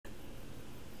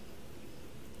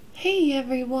Hey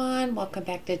everyone, welcome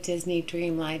back to Disney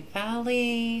Dreamlight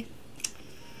Valley.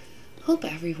 Hope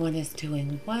everyone is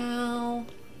doing well.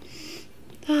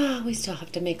 We still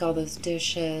have to make all those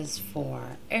dishes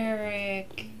for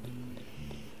Eric.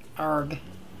 Arg.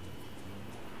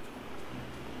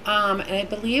 And I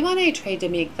believe when I tried to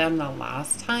make them the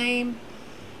last time,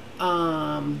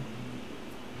 I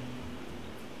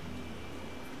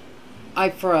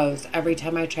froze every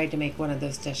time I tried to make one of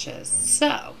those dishes.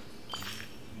 So,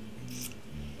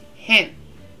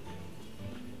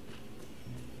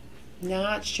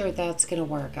 not sure that's going to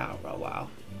work out real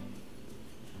well.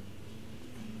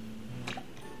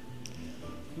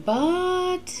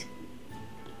 But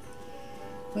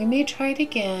we may try it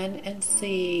again and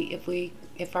see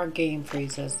if our game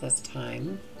freezes this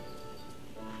time.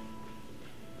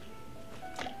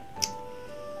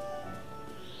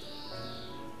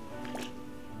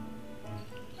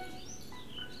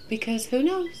 Because who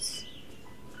knows?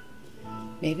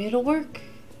 Maybe it'll work.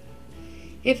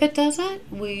 If it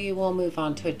doesn't, we will move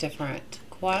on to a different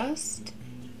quest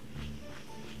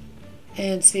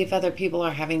and see if other people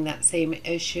are having that same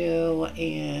issue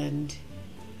and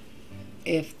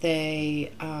if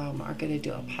they are going to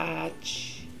do a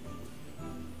patch.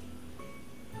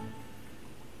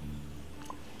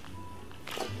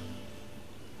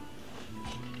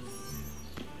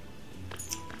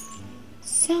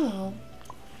 So,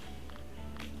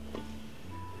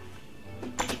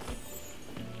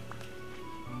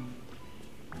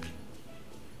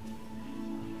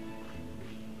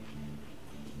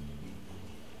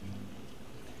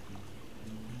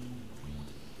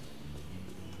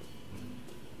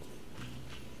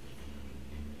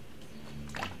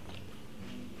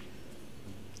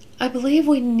 I believe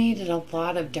we needed a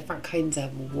lot of different kinds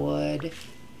of wood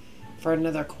for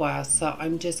another quest, so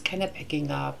I'm just kind of picking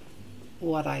up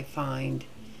what I find.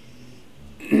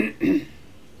 I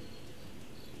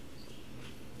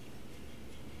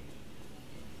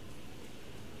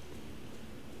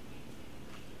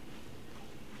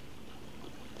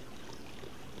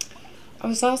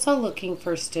was also looking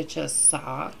for Stitch's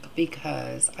sock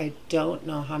because I don't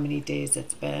know how many days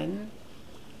it's been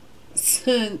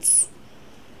since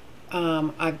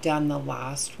I've done the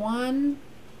last one.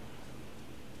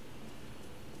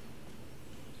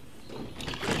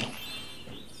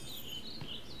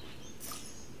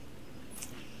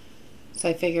 So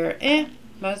I figure,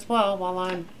 might as well while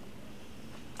I'm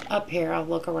up here, I'll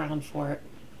look around for it.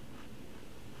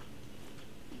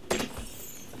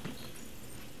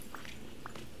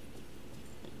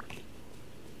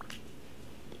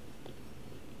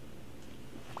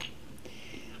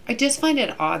 I just find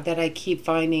it odd that I keep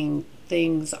finding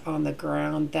things on the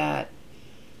ground that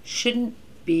shouldn't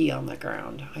be on the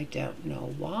ground. I don't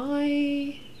know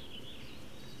why.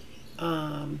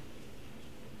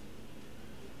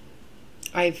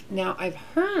 I've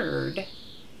heard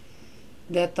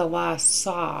that the last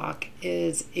sock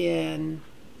is in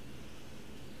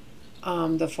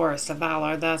the Forest of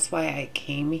Valor. That's why I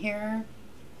came here.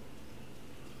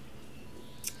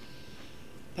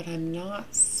 But I'm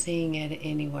not seeing it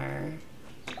anywhere.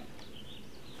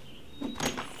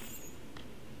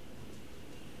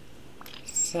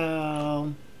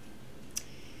 So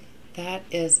that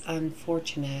is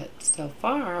unfortunate. So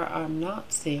far, I'm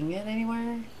not seeing it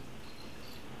anywhere.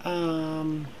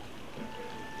 My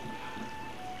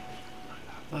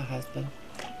husband.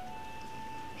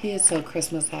 He is so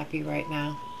Christmas happy right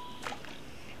now.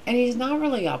 And he's not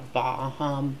really a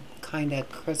bah-hum kind of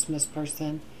Christmas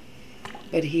person.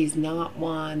 But he's not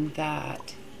one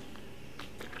that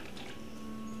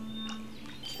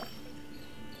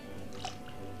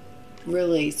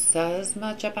really says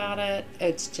much about it.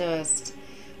 It's just,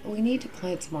 we need to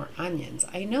plant some more onions.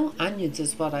 I know onions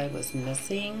is what I was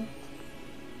missing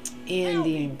in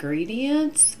the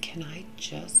ingredients. Can I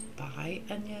just buy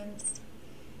onions?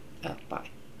 Oh, buy.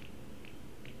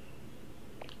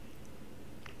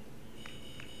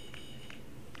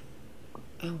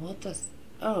 Oh, we'll just...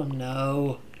 Oh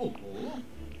no.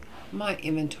 My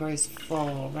inventory's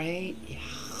full, right? Yeah.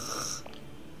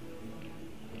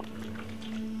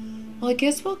 Well, I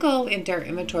guess we'll go into our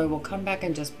inventory. We'll come back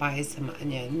and just buy some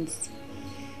onions.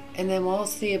 And then we'll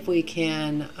see if we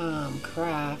can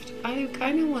craft. I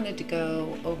kind of wanted to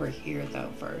go over here though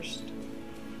first.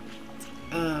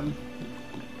 Of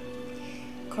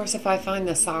course, if I find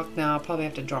the sock now, I'll probably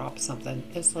have to drop something.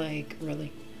 It's like,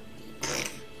 really?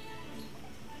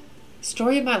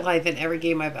 Story of my life in every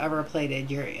game I've ever played in,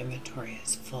 your inventory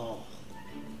is full.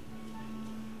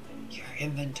 Your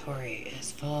inventory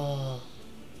is full.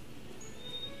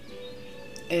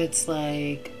 It's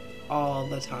like all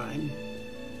the time.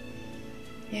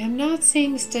 Yeah, I'm not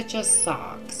seeing Stitch's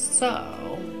socks,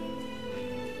 so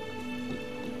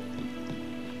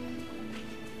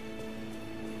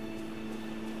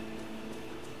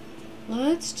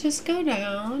let's just go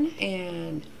down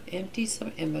and empty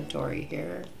some inventory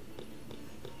here.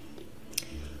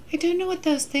 I don't know what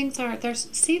those things are. There's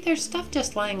stuff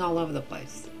just laying all over the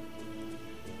place.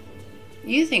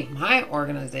 You think my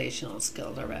organizational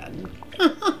skills are bad.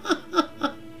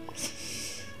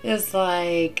 It's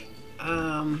like,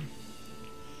 at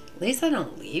least I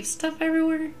don't leave stuff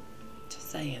everywhere.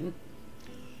 Just saying.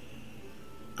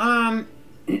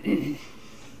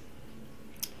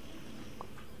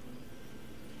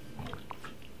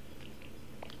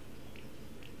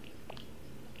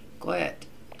 Quit.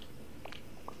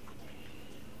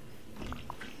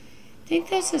 I think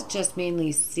this is just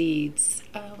mainly seeds.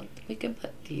 Oh, we can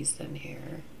put these in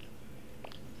here.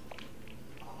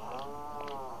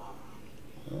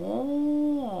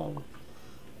 Oh,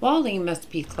 Wally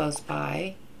must be close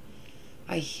by.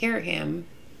 I hear him.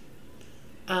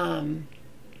 And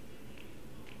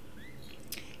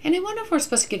I wonder if we're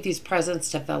supposed to give these presents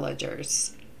to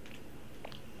villagers.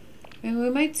 I mean, we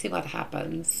might see what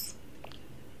happens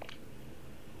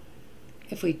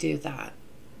if we do that.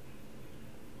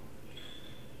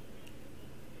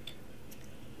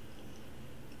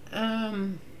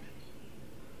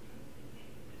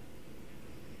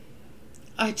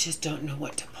 I just don't know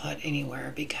what to put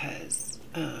anywhere because,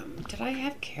 did I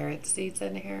have carrot seeds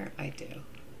in here? I do.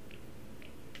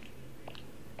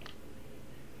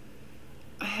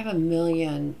 I have a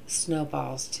million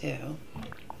snowballs too.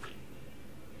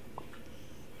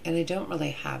 And I don't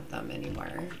really have them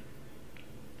anywhere.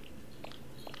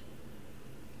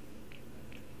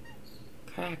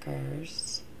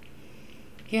 Crackers.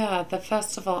 Yeah, the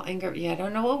festival anger. Yeah, I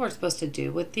don't know what we're supposed to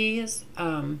do with these.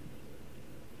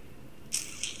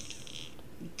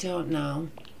 Don't know.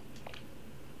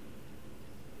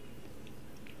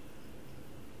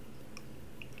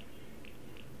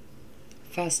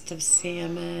 Festive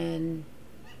salmon.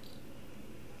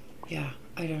 Yeah,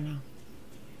 I don't know.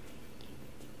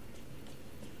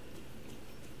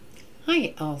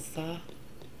 Hi, Elsa.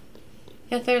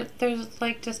 Yeah, there's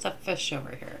like just a fish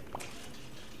over here.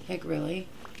 Like, really?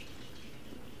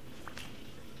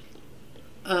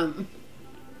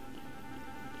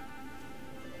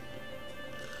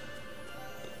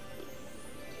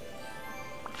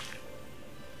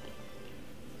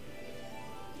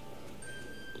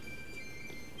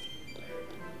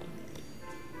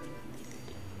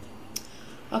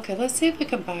 Okay, let's see if we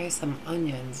can buy some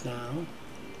onions now.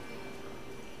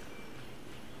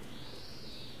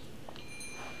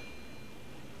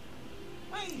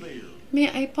 May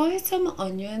I buy some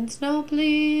onions now,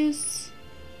 please?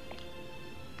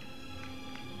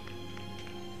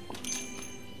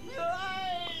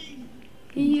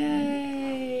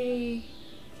 Yay!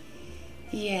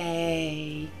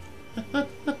 Yay! It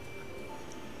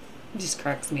just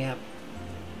cracks me up.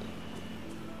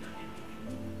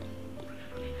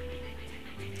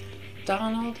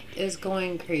 Donald is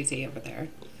going crazy over there.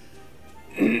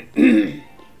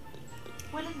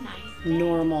 What a nice day.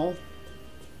 Normal.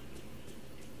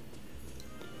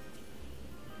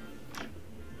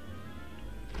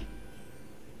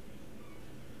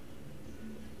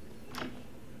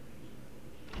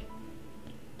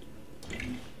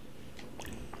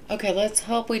 Okay, let's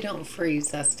hope we don't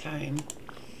freeze this time.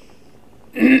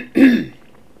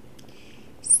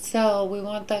 So we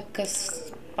want the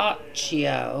gazpacho.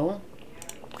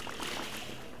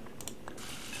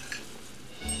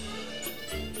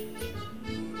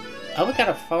 Oh, we got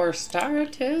a 4-star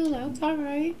too. That's all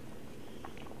right.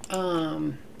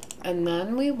 And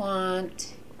then we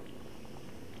want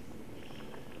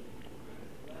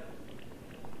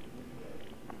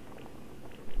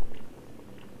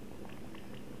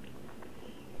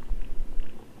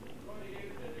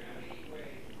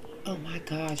oh my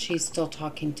gosh, she's still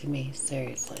talking to me.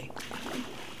 Seriously.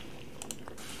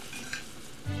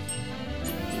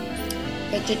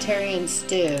 Vegetarian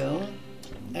stew.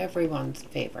 Everyone's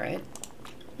favorite.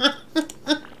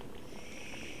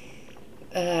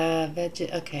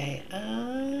 Okay.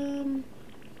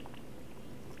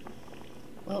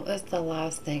 What was the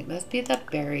last thing? It must be the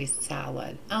berry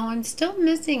salad. Oh, I'm still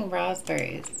missing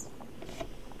raspberries.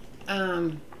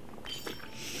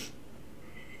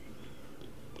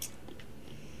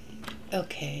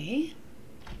 Okay.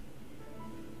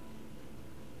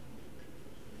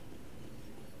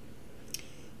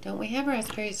 Don't we have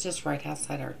raspberries just right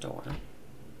outside our door?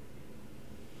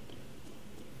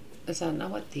 Is that not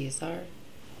what these are?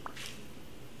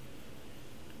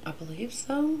 I believe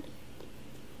so.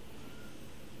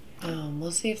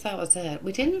 We'll see if that was it.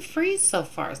 We didn't freeze so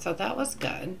far, so that was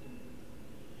good.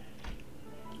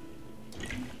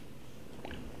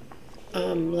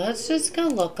 Let's just go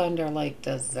look under like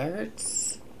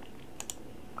desserts.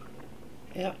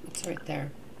 Yep, it's right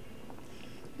there.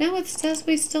 No, it says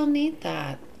we still need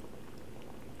that.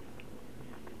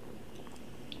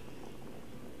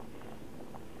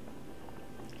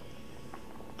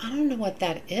 I don't know what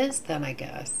that is then, I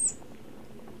guess.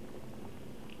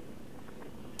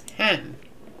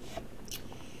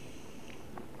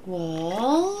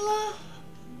 Well,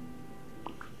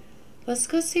 let's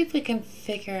go see if we can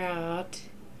figure out.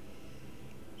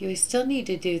 We still need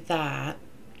to do that.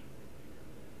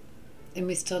 And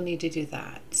we still need to do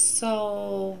that.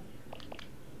 So,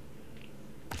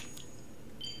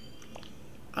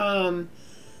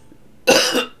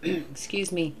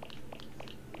 excuse me.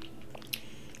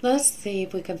 Let's see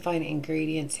if we can find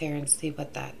ingredients here and see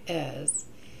what that is.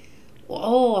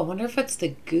 Oh, I wonder if it's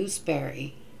the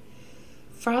gooseberry.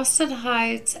 Frosted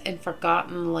Heights and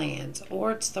Forgotten Lands.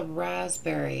 Or it's the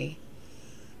raspberry.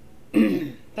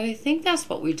 But I think that's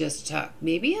what we just took.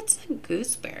 Maybe it's the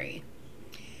gooseberry.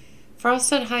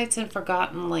 Frosted Heights and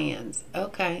Forgotten Lands.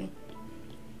 Okay.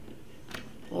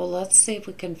 Well, let's see if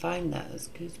we can find those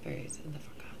gooseberries in the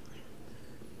Forgotten Lands.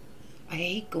 I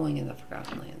hate going in the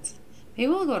Forgotten Lands. Maybe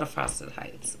we'll go to Frosted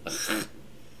Heights.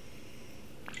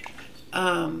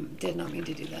 Did not mean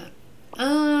to do that.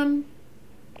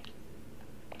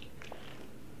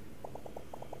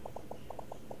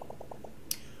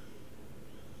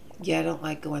 Yeah, I don't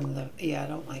like going there.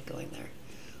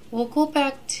 We'll go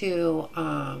back to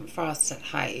Frosted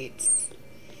Heights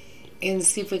and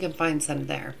see if we can find some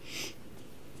there.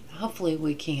 Hopefully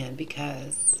we can,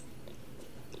 because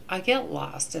I get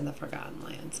lost in the Forgotten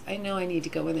Lands. I know I need to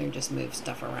go in there and just move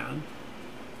stuff around.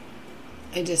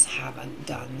 I just haven't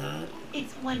done that.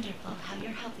 It's wonderful how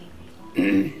you're helping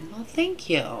people. Well, thank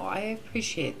you. I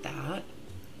appreciate that.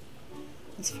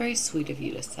 It's very sweet of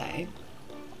you to say.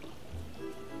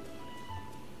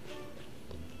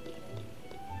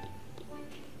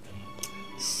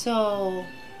 So,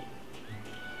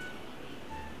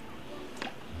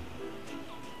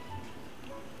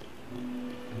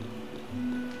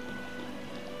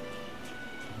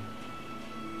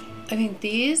 I mean,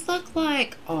 these look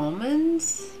like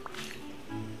almonds.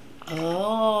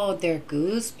 Oh, they're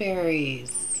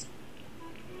gooseberries.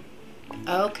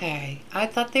 Okay, I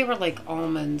thought they were like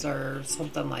almonds or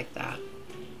something like that.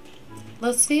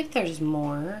 Let's see if there's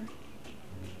more.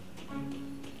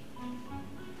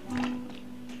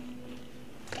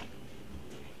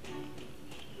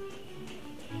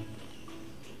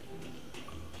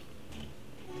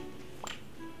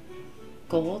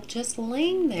 Gold just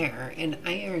laying there and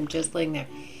iron just laying there.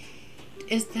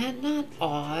 Is that not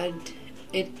odd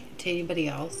to anybody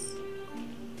else?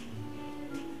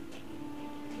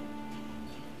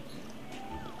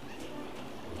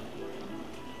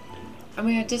 I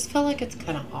mean, I just feel like it's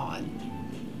kind of odd.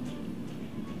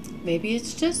 Maybe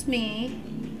it's just me.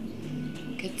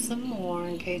 Get some more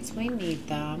in case we need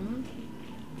them.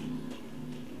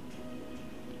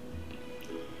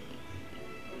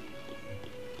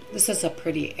 This is a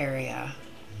pretty area.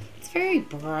 It's very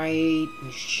bright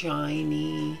and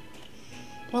shiny.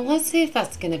 Well, let's see if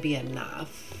that's going to be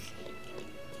enough.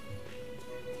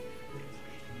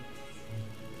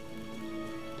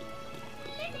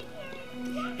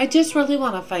 I just really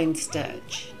want to find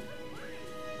Stitch.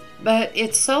 But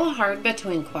it's so hard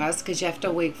between quests because you have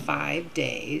to wait 5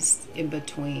 days in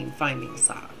between finding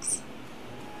socks.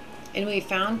 And we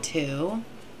found 2.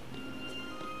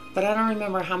 But I don't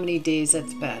remember how many days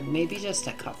it's been. Maybe just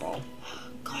a couple.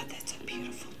 God, that's a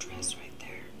beautiful dress right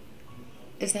there.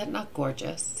 Is that not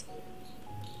gorgeous?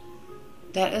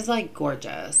 That is like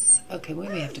gorgeous. Okay, we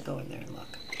may have to go in there and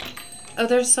look. Oh,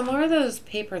 there's some more of those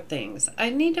paper things. I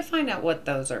need to find out what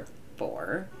those are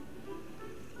for.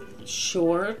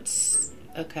 Shorts.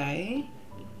 Okay.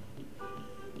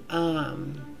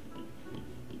 That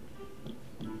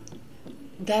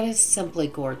is simply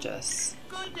gorgeous.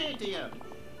 Good day, dear.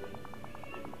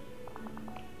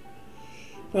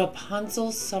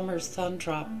 Rapunzel's summer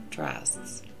sundrop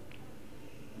dress.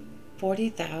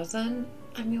 40,000?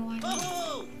 I mean, why not?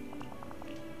 Oh!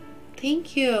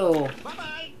 Thank you.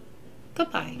 Bye-bye.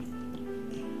 Goodbye.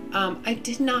 I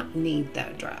did not need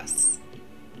that dress.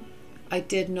 I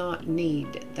did not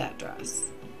need that dress.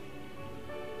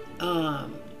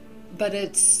 But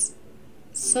it's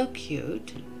so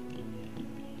cute.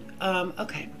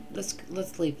 Okay,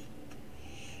 let's leave.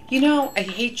 You know, I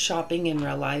hate shopping in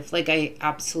real life. Like, I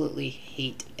absolutely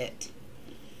hate it.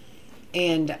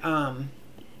 And,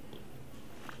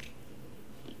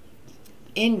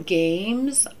 In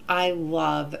games, I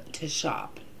love to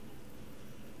shop.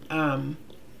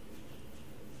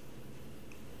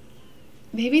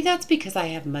 Maybe that's because I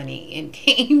have money in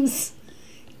games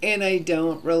and I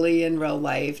don't really in real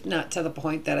life, not to the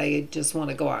point that I just want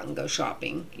to go out and go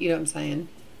shopping. You know what I'm saying?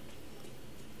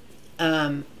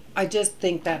 I just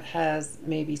think that has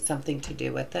maybe something to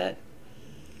do with it.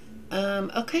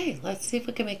 Okay, let's see if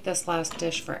we can make this last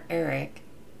dish for Eric.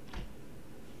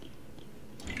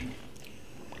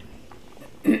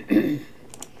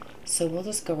 So we'll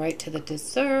just go right to the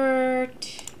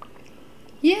dessert.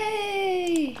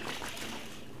 Yay!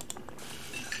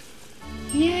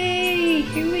 Yay!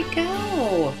 Here we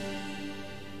go.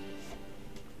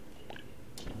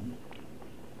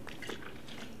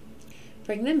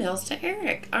 Bring the meals to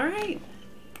Eric. All right.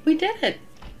 We did it.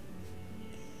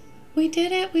 We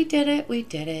did it. We did it. We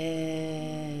did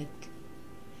it.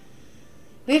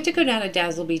 We have to go down to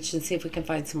Dazzle Beach and see if we can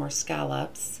find some more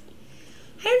scallops.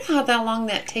 I don't know how long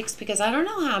that takes because I don't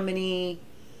know how many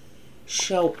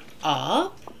show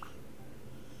up.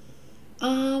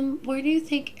 Where do you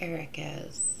think Eric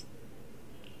is?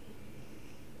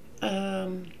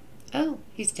 Oh,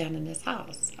 he's down in his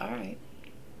house. All right.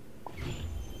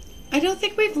 I don't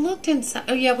think we've looked inside.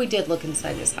 Oh, yeah, we did look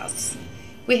inside his house.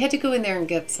 We had to go in there and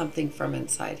get something from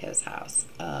inside his house.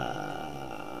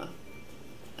 I'm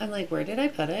like, where did I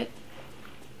put it?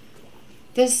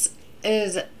 This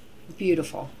is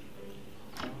beautiful.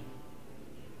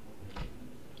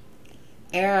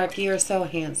 Eric, you're so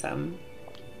handsome.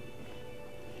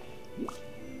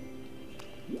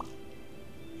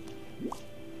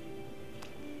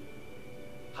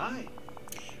 Hi.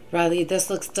 Riley, this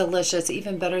looks delicious,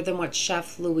 even better than what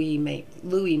Chef Louis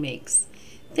makes.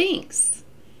 Thanks.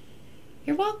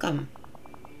 You're welcome.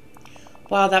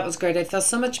 Wow, that was great. I feel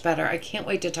so much better. I can't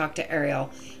wait to talk to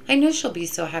Ariel. I know she'll be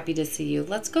so happy to see you.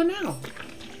 Let's go now.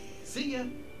 See ya.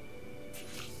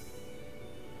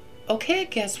 Okay, I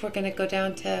guess we're going to go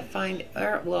down to find...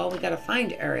 Well, we got to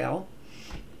find Ariel.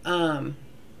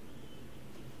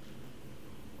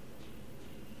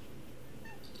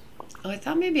 Oh, I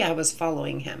thought maybe I was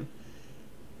following him.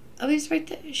 Oh, he's right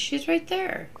there. She's right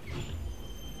there.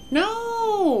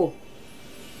 No!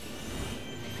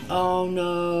 Oh,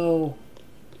 no.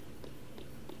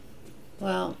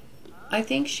 Well, I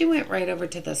think she went right over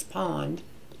to this pond.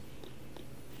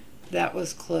 That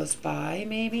was close by,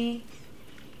 maybe?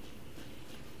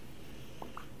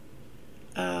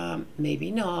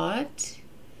 Maybe not.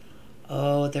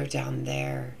 Oh, they're down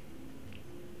there.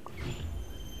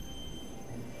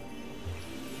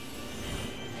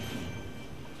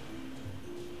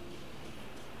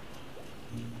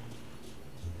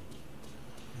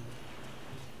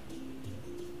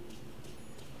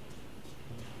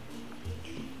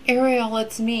 Ariel,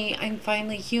 it's me. I'm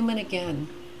finally human again.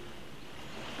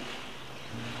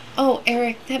 Oh,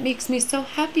 Eric, that makes me so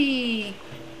happy.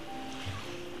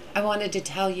 I wanted to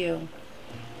tell you.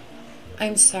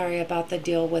 I'm sorry about the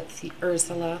deal with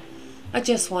Ursula. I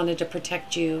just wanted to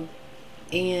protect you.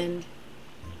 And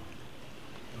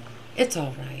it's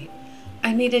all right.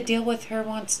 I made a deal with her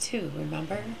once too,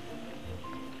 remember?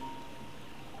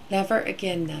 Never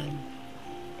again, then.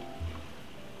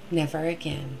 Never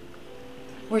again.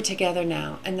 We're together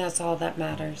now, and that's all that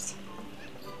matters.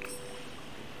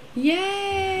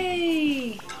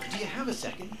 Yay! Do you have a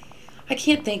second? I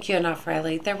can't thank you enough,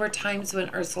 Riley. There were times when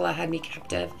Ursula had me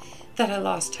captive that I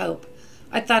lost hope.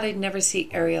 I thought I'd never see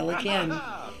Ariel again.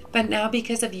 But now,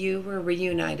 because of you, we're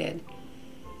reunited.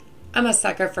 I'm a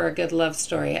sucker for a good love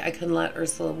story. I couldn't let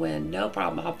Ursula win. No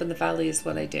problem. Hop in the valley is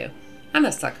what I do. I'm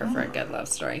a sucker for a good love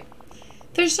story.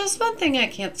 There's just one thing I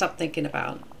can't stop thinking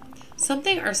about.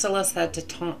 Something Ursula said to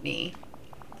taunt me.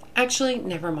 Actually,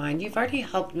 never mind. You've already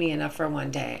helped me enough for one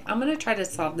day. I'm going to try to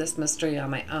solve this mystery on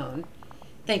my own.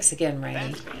 Thanks again,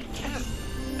 Riley. That's fantastic.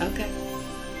 Okay.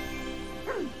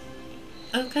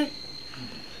 Okay.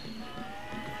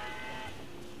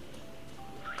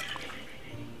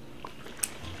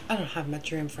 I don't have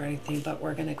much room for anything, but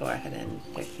we're going to go ahead and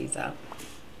pick these up.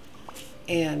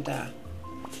 And, I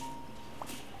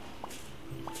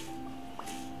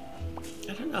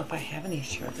don't know if I have any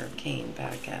sugar cane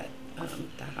back at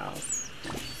the house.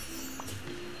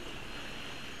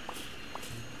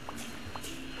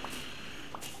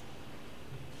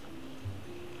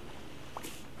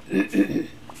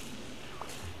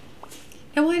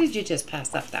 Now, why did you just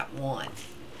pass up that one?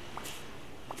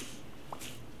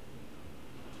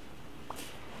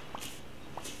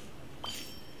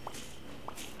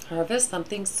 Harvest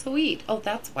something sweet. Oh,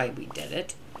 that's why we did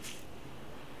it.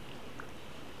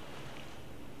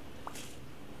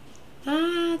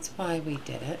 That's why we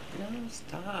did it. No,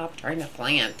 stop trying to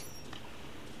plant.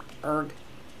 Erg.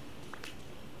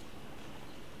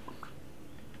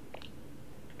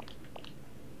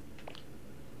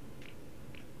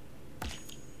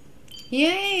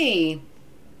 Yay!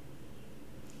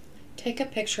 Take a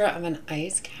picture of an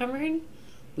ice cavern?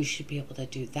 We should be able to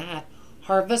do that.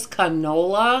 Harvest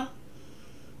canola?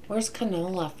 Where's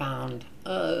canola found?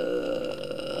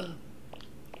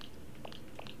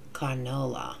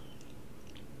 Canola.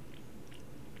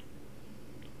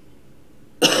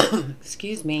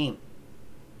 Excuse me.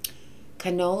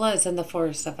 Canola is in the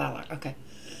Forest of Valor. Okay.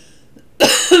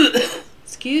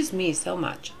 Excuse me so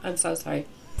much. I'm so sorry.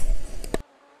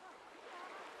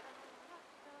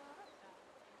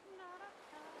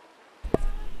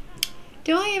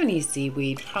 Do I have any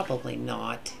seaweed? Probably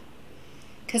not.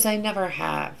 Because I never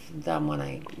have them when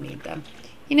I need them.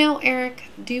 You know, Eric,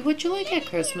 would you like a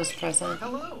Christmas present?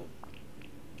 Hello.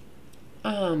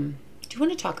 Do you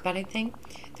want to talk about anything?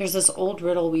 There's this old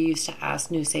riddle we used to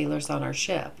ask new sailors on our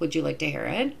ship. Would you like to hear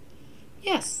it?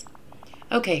 Yes.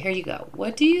 Okay, here you go.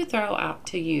 What do you throw out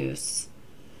to use?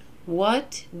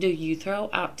 What do you throw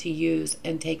out to use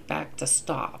and take back to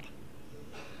stop?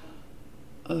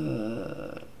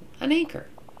 An anchor.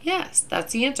 Yes,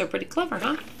 that's the answer. Pretty clever,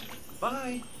 huh?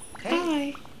 Bye. Bye.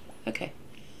 Hey. Okay.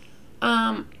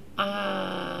 I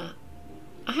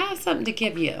have something to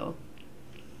give you.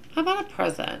 How about a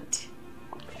present?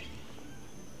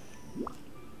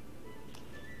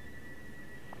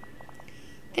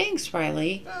 Thanks,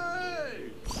 Riley.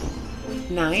 Hey.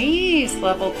 Nice.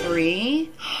 Level 3.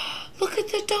 Look at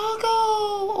the doggo.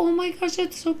 Oh my gosh,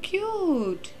 it's so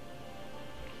cute.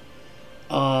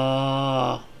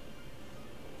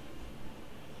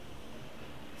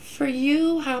 For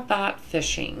you, how about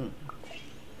fishing?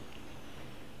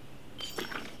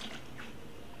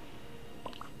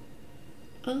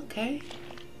 Okay.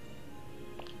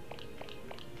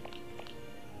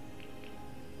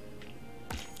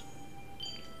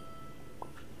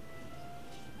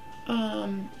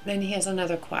 Then he has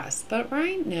another quest. But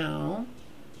right now,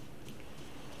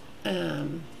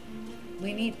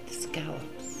 we need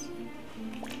scallops.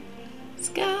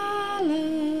 Scallops.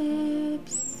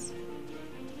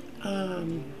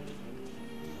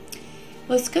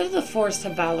 Let's go to the Forest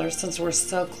of Valor since we're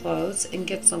so close and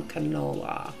get some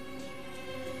canola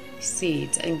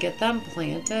seeds and get them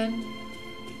planted.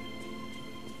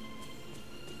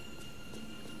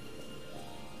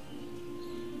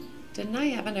 Didn't I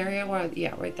have an area where,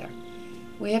 yeah, right there.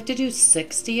 We have to do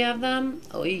 60 of them.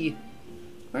 Oy.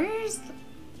 Where's the,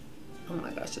 oh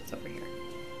my gosh, it's over here.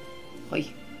 Oy.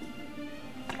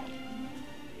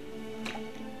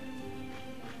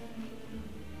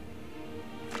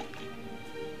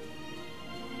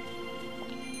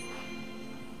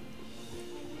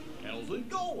 How's it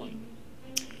going?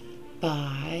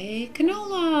 Buy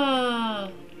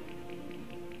canola.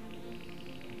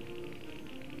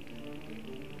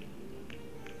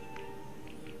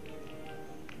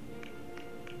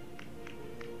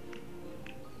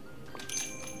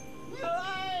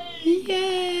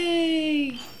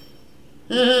 Yay!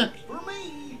 For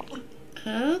me.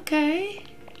 Okay.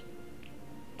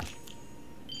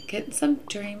 Getting some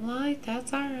Dreamlight,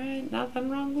 that's alright. Nothing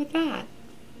wrong with that.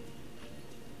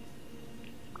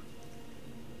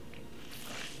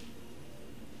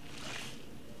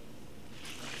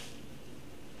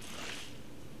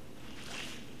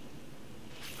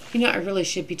 You know, I really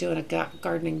should be doing a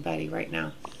gardening buddy right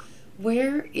now.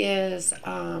 Where is,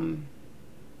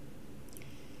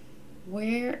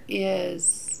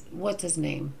 what's his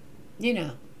name? You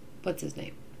know, what's his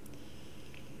name?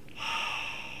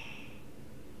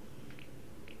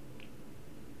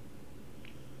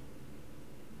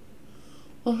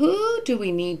 Well, who do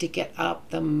we need to get up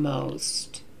the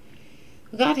most?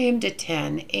 We got him to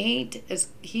 10. 8 is,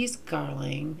 he's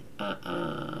gardening,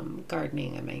 I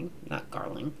mean, not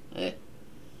garling.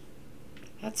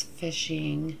 That's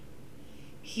fishing.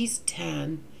 He's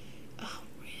 10. Oh,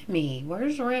 Remy.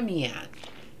 Where's Remy at?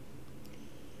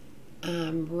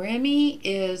 Remy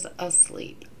is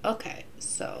asleep. Okay,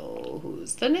 so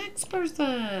who's the next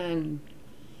person?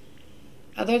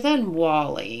 Other than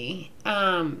Wally,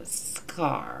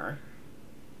 Scar.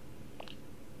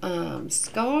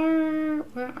 Scar,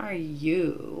 where are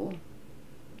you?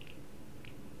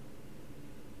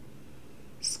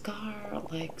 Scar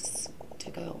likes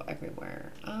to go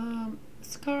everywhere.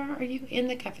 Scar, are you in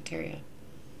the cafeteria?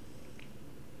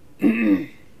 I'm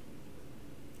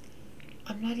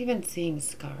not even seeing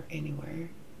Scar anywhere.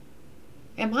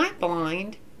 Am I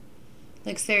blind?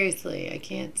 Like, seriously, I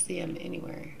can't see him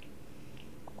anywhere.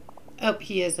 Oh,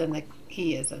 he is in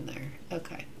there.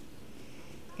 Okay.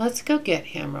 Let's go get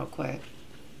him real quick.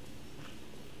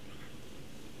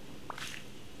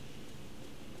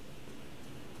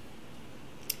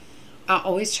 I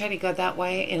always try to go that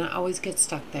way, and I always get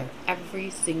stuck there every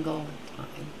single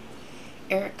time.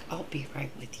 Eric, I'll be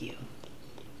right with you.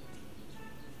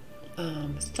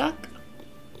 Stuck.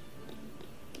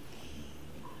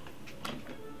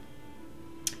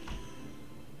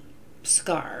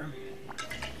 Scar.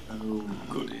 Oh,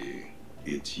 goody.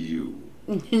 It's you.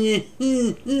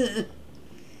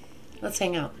 Let's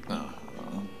hang out.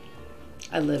 Uh-huh.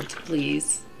 I live to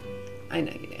please. I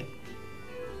know you do.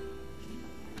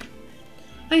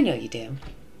 I know you do.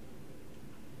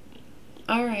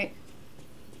 Alright.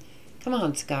 Come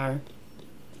on, Scar.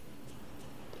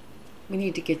 We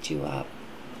need to get you up.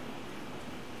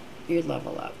 Your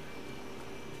level up.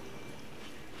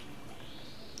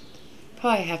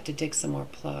 Probably have to dig some more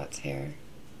plots here.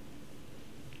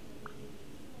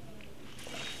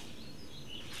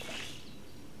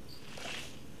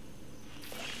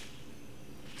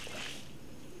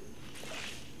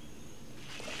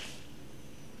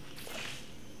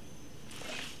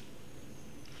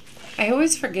 I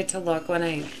always forget to look when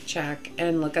I check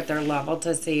and look at their level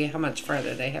to see how much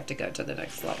further they have to go to the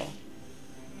next level.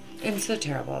 I'm so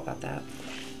terrible about that.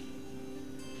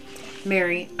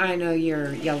 Mary, I know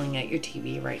you're yelling at your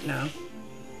TV right now.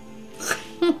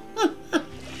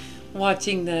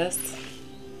 Watching this.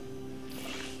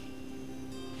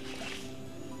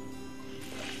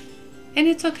 And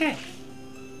it's okay.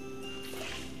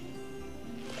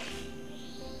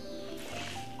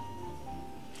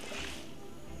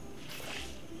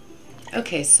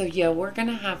 Okay, so yeah, we're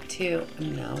gonna have to,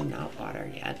 no, not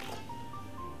water yet.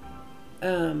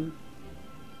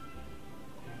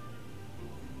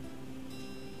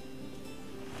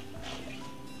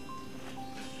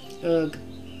 Ugh,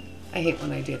 I hate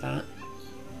when I do that.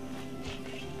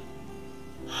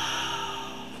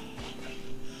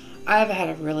 I've had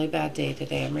a really bad day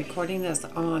today. I'm recording this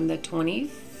on the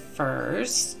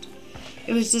 21st.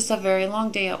 It was just a very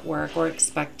long day at work. We're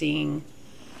expecting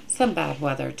some bad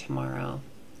weather tomorrow,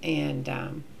 and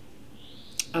on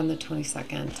the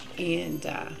 22nd, and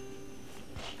a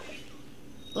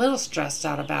little stressed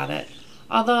out about it.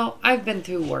 Although I've been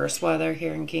through worse weather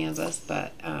here in Kansas,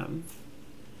 but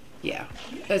yeah,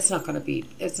 it's not going to be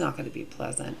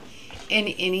pleasant.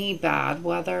 And any bad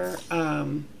weather,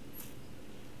 oh,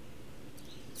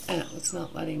 it's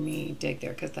not letting me dig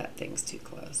there because that thing's too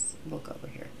close. We'll go over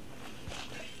here.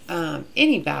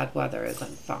 Any bad weather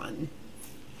isn't fun.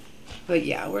 But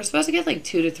yeah, we're supposed to get like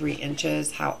 2 to 3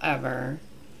 inches. However,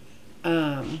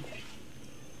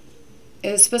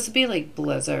 it's supposed to be like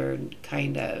blizzard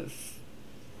kind of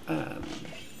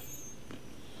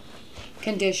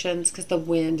conditions because the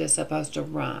wind is supposed to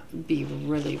be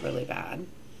really, really bad.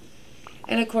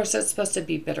 And of course, it's supposed to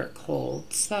be bitter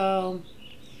cold. So,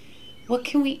 what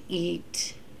can we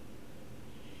eat?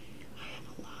 I have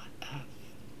a lot of.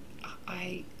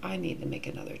 I need to make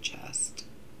another chest.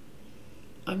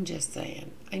 I'm just saying.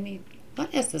 I need.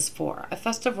 What is this for? A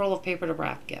festive roll of paper to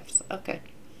wrap gifts. Okay.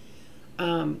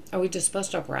 Are we just supposed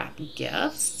to wrap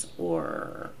gifts,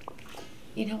 or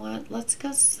you know what? Let's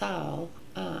go sell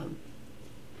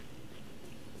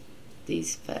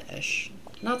these fish,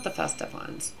 not the festive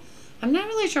ones. I'm not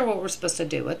really sure what we're supposed to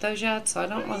do with those yet, so I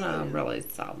don't want to really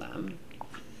sell them.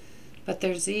 But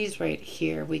there's these right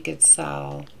here we could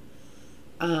sell.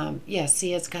 Yeah,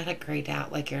 see, it's got it grayed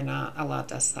out like you're not allowed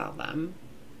to sell them.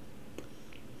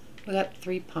 We got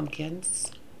 3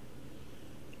 pumpkins.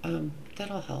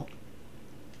 That'll help.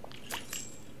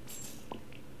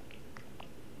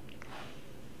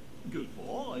 Good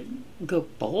boy.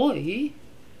 Good boy.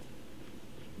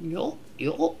 Yo.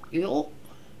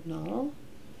 No.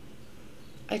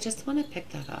 I just want to pick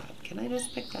that up. Can I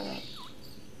just pick that up?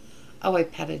 Oh, I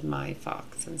petted my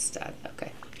fox instead.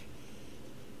 Okay.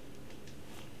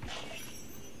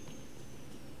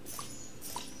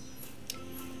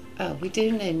 Oh, we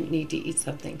do need to eat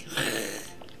something.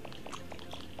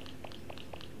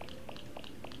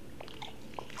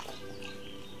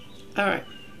 All right.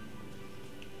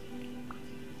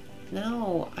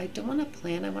 No, I don't want to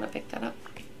plan. I want to pick that up.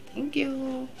 Thank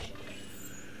you.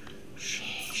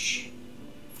 Sheesh.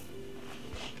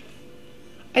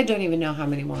 I don't even know how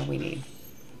many more we need.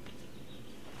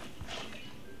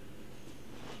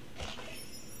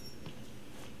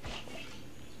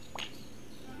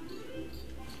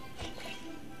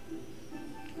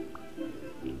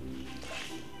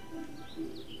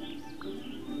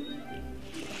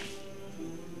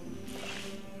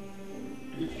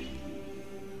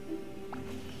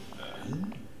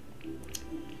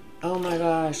 Oh my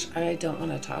gosh, I don't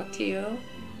want to talk to you.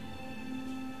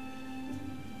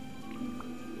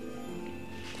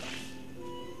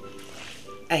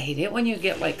 I hate it when you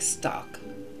get like stuck.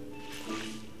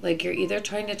 Like you're either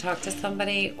trying to talk to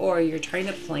somebody or you're trying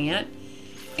to plant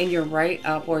and you're right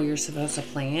up where you're supposed to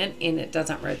plant and it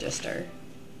doesn't register.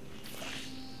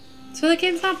 So the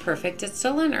game's not perfect. It's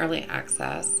still in early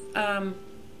access.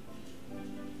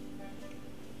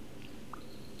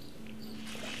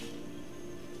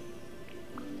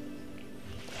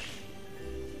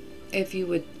 If you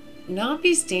would not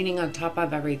be standing on top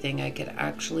of everything, I could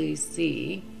actually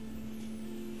see.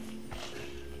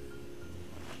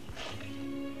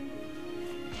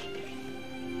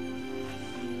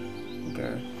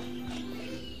 Okay.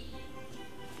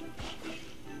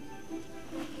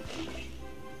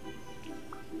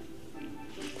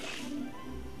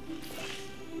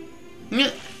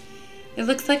 It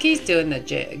looks like he's doing the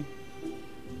jig.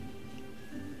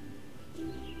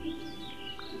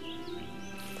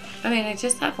 I mean, I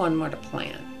just have one more to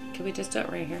plant. Can we just do it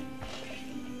right here?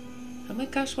 Oh my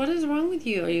gosh, what is wrong with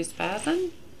you? Are you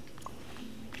spazzing?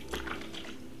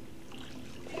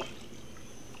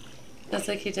 It's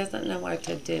like he doesn't know what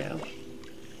to do.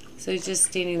 So he's just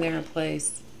standing there in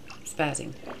place,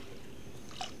 spazzing.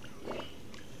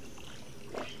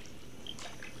 I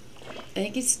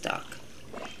think he's stuck.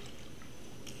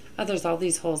 Oh, there's all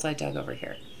these holes I dug over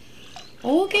here.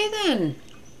 Okay then.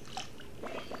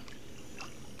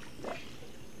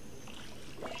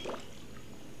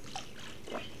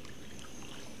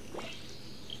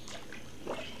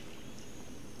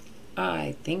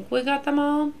 I think we got them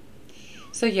all.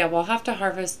 So yeah, we'll have to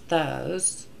harvest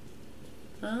those.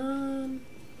 I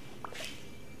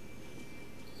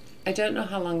don't know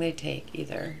how long they take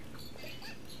either.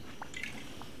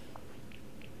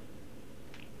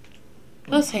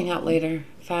 Let's hang out later.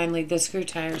 Finally, the screw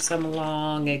tire some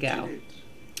long ago.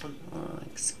 Oh,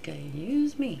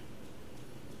 excuse me.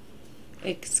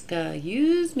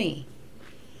 Excuse me.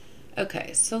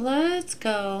 Okay, so let's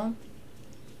go.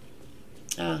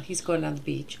 Oh, he's going down the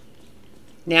beach.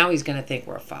 Now he's going to think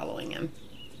we're following him.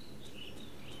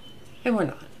 And we're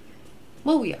not.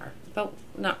 Well, we are, but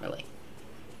not really.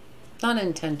 Not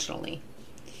intentionally.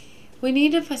 We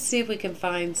need to see if we can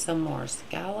find some more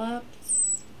scallops.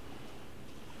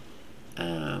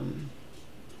 I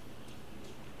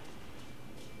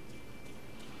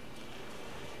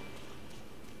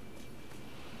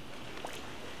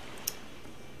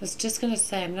was just going to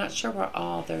say, I'm not sure where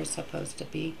all they're supposed to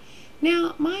be.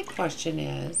 Now, my question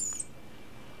is...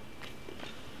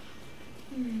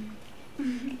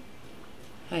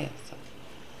 Hi, Elsa.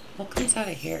 What comes out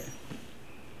of here?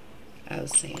 Oh,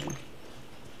 sand.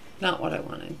 Not what I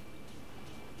wanted.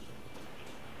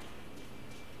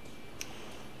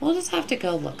 We'll just have to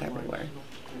go look everywhere.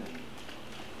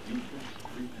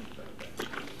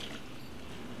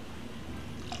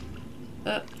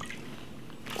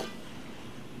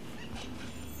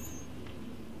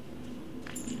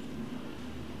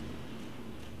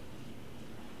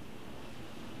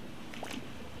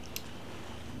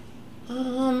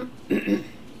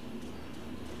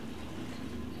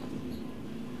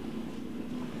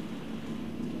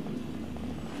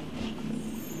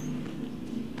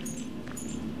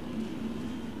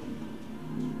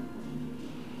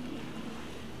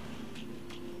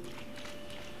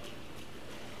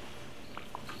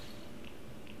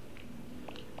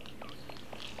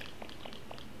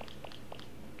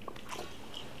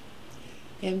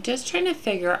 I'm just trying to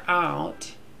figure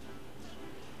out.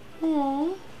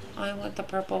 Oh, I want the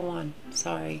purple one.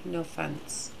 Sorry, no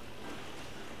offense.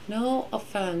 No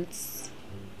offense.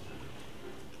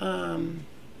 But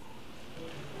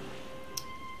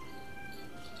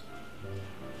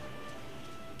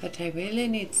I really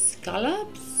need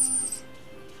scallops.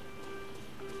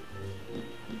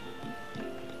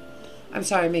 I'm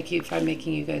sorry if I'm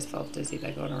making you guys feel dizzy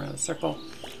by going around the circle.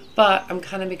 But I'm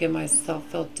kind of making myself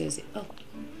feel dizzy. Oh,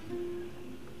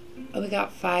 we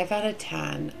got 5 out of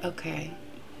 10. Okay.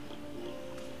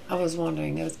 I was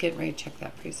wondering. I was getting ready to check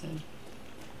that prison.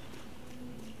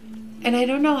 And I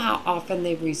don't know how often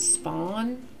they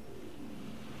respawn.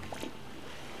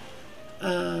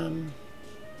 To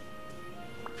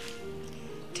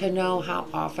know how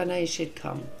often I should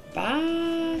come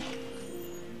back.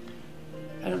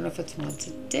 I don't know if it's once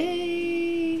a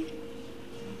day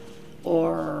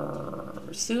or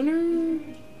sooner.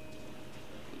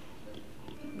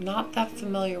 Not that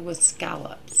familiar with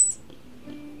scallops.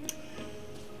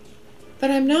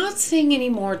 But I'm not seeing any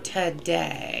more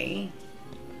today.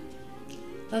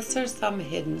 Unless there's some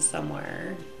hidden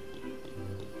somewhere.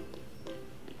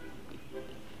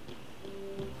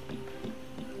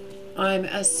 I'm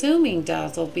assuming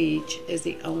Dazzle Beach is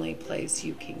the only place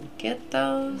you can get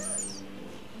those.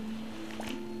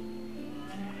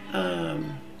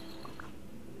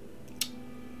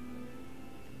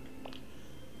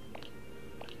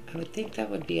 I would think that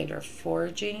would be under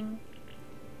foraging.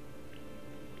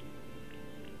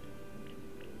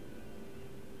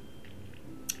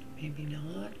 Maybe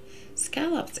not.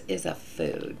 Scallops is a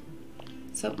food,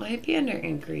 so it might be under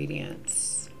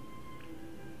ingredients.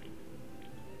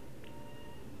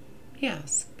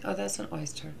 Yes. Oh, that's an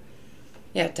oyster.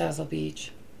 Yeah, Dazzle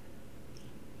Beach.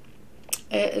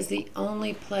 It is the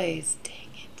only place. Dang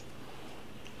it.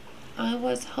 I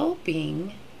was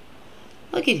hoping.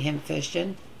 Look at him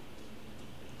fishing.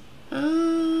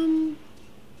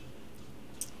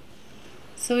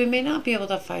 So we may not be able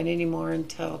to find any more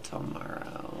until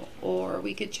tomorrow. Or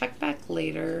we could check back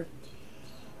later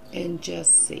and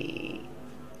just see.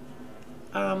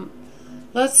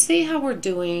 Let's see how we're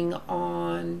doing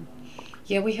on...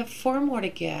 Yeah, we have 4 more to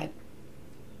get.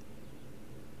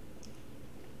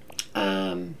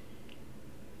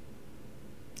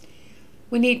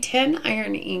 We need 10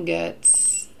 iron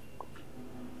ingots.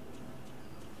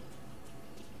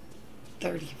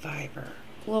 35.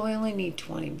 Well, we only need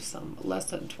 20, some less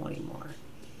than 20 more.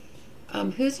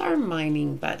 Who's our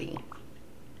mining buddy?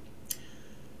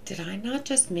 Did I not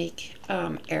just make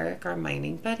Eric our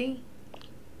mining buddy?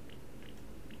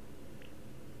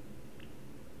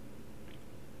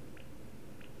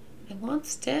 I want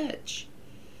Stitch.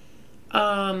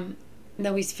 No,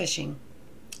 he's fishing.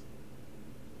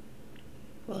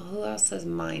 Well, who else is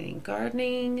mining?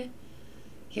 Gardening.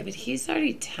 Yeah, but he's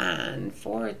already 10.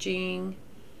 Foraging.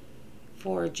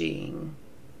 Foraging.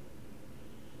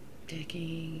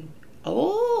 Digging.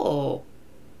 Oh!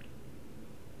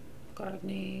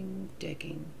 Gardening.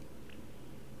 Digging.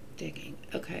 Digging.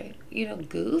 Okay. You know,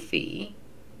 Goofy.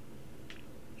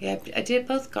 Yeah, I did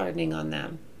both gardening on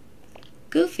them.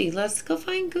 Goofy. Let's go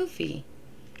find Goofy.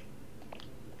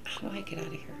 How do I get out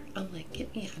of here? I'm like,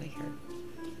 get me out of here.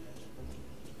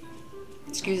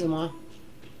 Excuse me.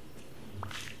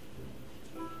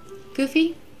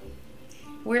 Goofy?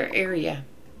 Where area?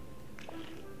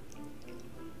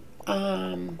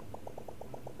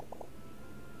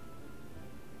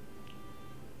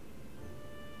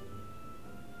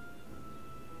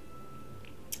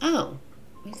 Oh,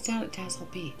 he's down at Dazzle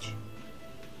Beach.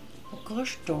 Oh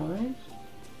gosh darn.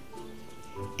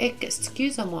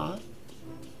 Excuse-moi.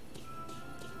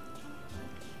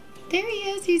 There he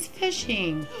is, he's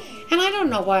fishing. And I don't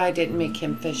know why I didn't make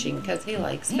him fishing, because he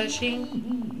likes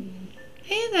fishing.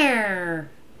 Hey there.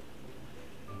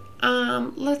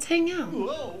 Let's hang out.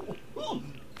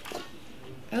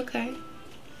 Okay.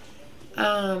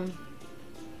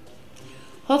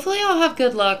 Hopefully I'll have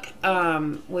good luck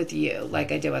with you,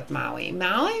 like I did with Maui.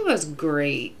 Maui was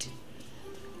great.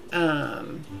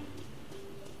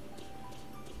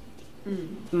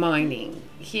 Mining.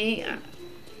 He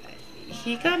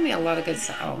got me a lot of good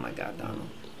stuff. Oh my God, Donald.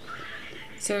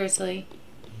 Seriously?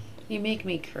 You make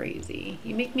me crazy.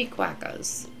 You make me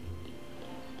quackos.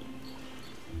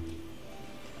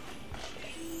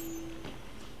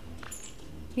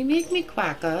 You make me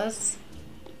quackos.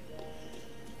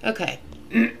 Okay.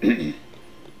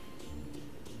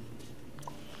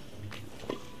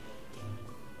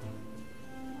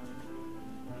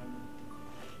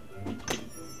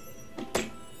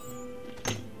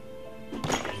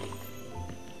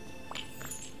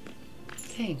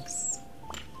 Thanks.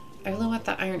 I really want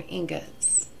the iron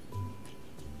ingots.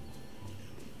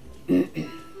 This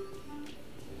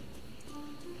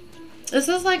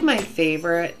is like my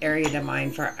favorite area to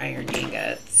mine for iron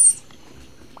ingots.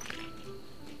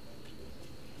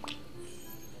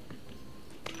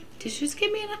 Did you just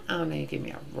give me an... Oh no, you gave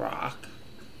me a rock.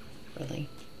 Really?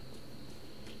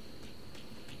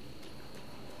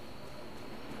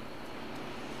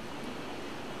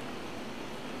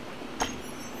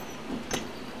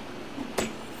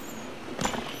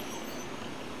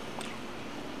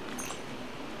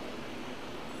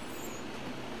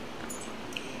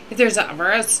 If there's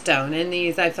ever a stone in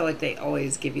these, I feel like they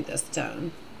always give you the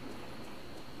stone.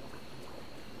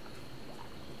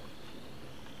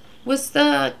 Was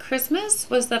the Christmas,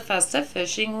 was the festive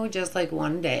fishing just like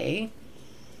one day?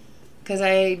 Because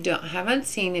I haven't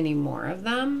seen any more of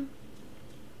them.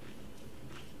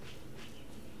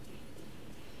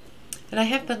 And I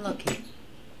have been looking.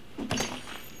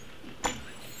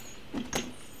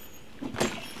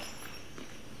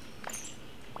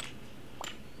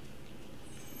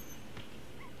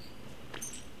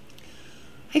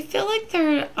 I feel like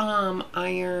they're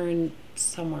iron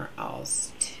somewhere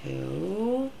else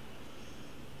too.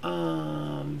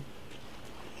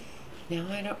 Now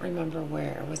I don't remember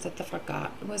where. Was it the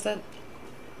Forgotten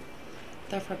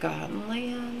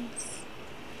Lands?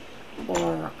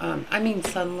 Or I mean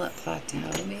Sunlit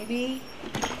Plateau maybe?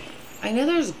 I know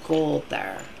there's gold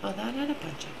there. Oh, that had a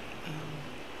bunch of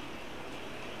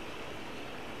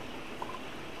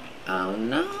Oh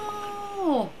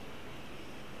no!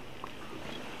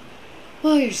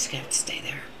 Well, you're just gonna have to stay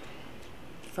there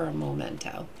for a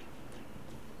momento.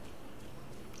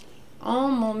 Oh,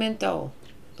 momento.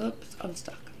 Oops, I'm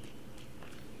stuck.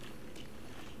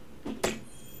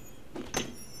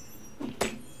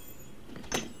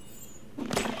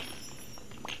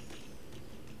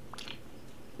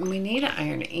 We need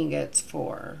iron ingots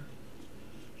for...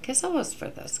 I guess that was for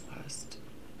this quest.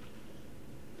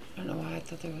 I don't know why I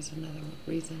thought there was another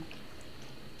reason.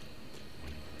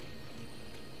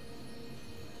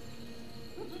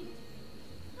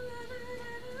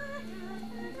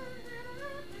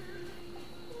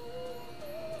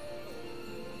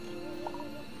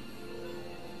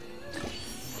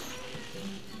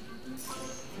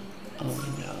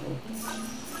 Oh no.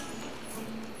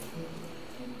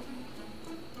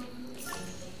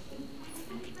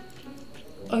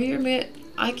 Oh, you're mid.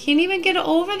 I can't even get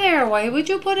over there. Why would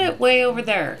you put it way over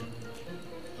there?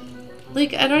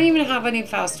 Like, I don't even have any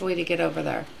fast way to get over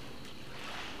there.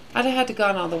 I'd have had to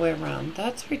gone all the way around.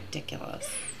 That's ridiculous.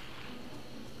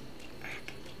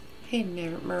 Hey,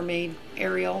 mermaid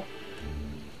Ariel.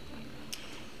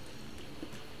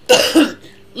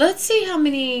 Let's see how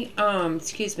many,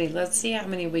 excuse me, let's see how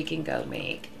many we can go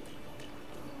make.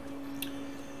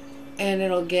 And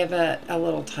it'll give it a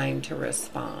little time to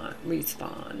respawn.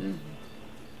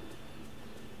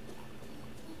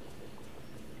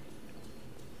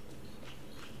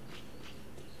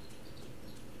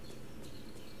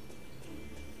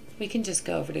 We can just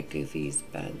go over to Goofy's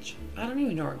bench. I don't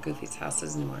even know where Goofy's house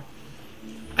is anymore.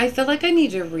 I feel like I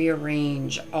need to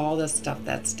rearrange all the stuff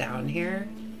that's down here.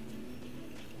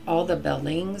 All the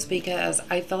buildings, because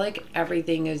I feel like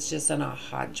everything is just in a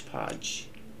hodgepodge.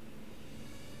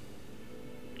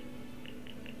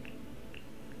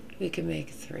 We can make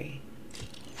 3.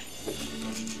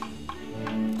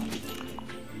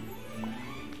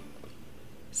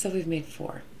 So we've made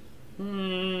 4.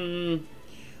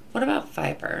 What about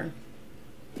fiber?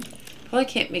 Well, I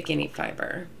can't make any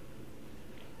fiber.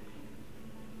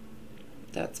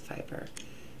 That's fiber.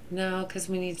 No, because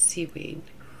we need seaweed.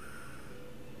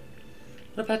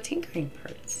 What about tinkering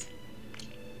parts?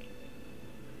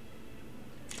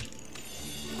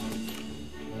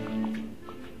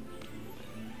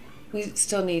 We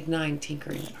still need 9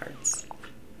 tinkering parts.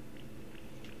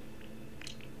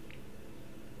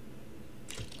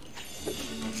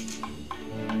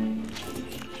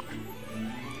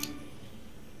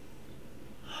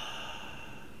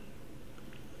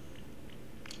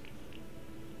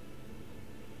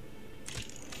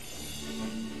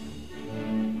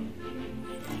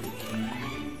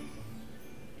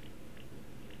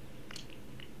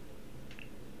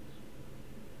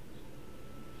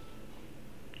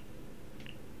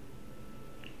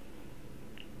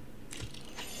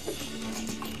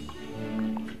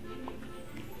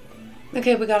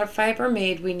 Okay, we got a fiber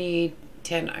made. We need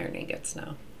 10 iron ingots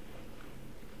now.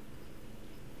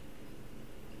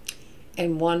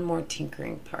 And 1 more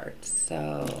tinkering part.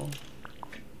 So,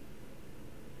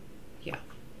 yeah.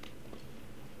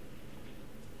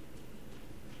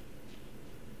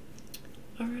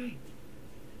 All right.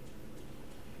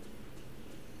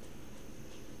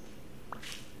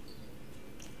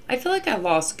 I feel like I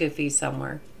lost Goofy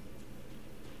somewhere.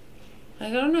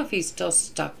 I don't know if he's still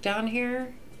stuck down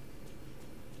here.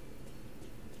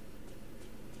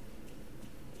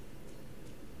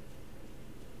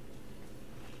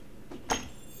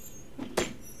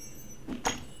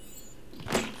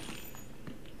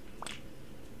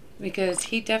 Because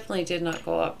he definitely did not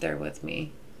go up there with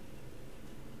me.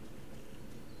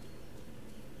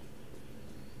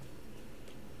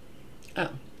 Oh. I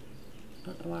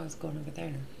don't know why I was going over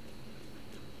there.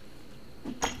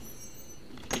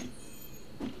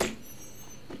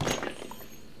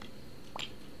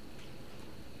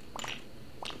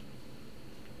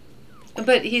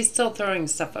 But he's still throwing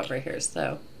stuff over here,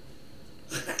 so.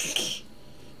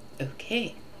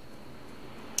 Okay.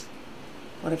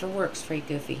 Whatever works for you,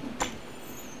 Goofy.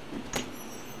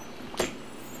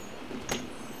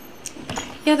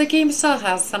 Yeah, the game still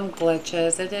has some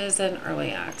glitches. It is in early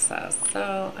access.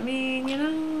 So, I mean, you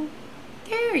know,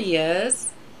 there he is.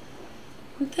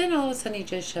 And then all of a sudden he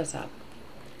just shows up.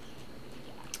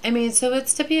 I mean, so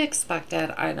it's to be expected.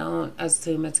 I don't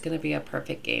assume it's going to be a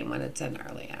perfect game when it's in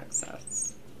early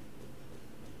access.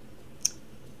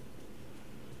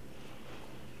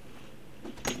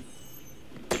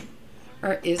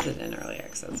 Or is it in early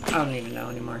access? I don't even know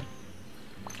anymore.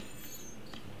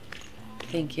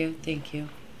 Thank you, thank you.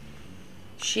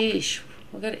 Sheesh,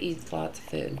 we gotta eat lots of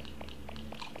food.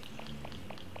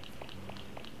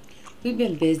 We've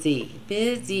been busy.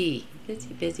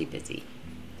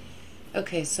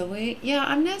 Okay, so yeah,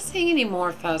 I'm not seeing any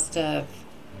more festive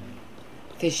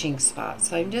fishing spots.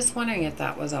 So I'm just wondering if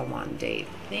that was a one-day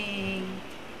thing.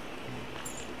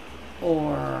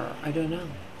 Or, I don't know.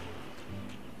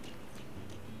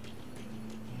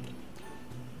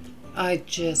 I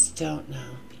just don't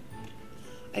know.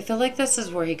 I feel like this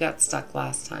is where he got stuck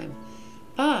last time.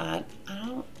 But,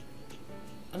 I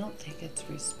don't think it's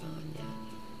respawned yet.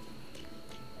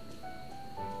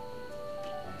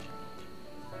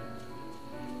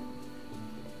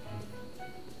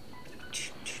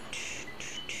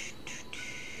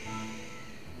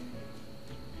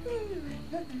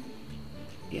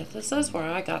 Yeah, this is where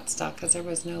I got stuck because there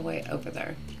was no way over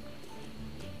there.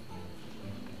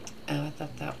 Oh, I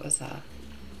thought that was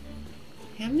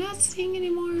yeah, I'm not seeing any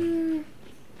more.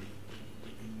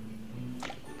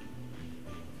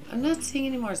 I'm not seeing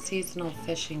any more seasonal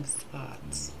fishing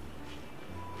spots.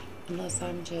 Unless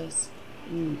I'm just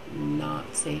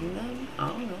not seeing them. I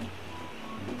don't know.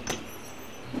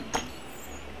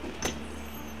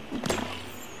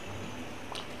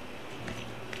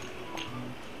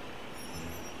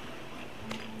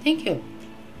 Thank you.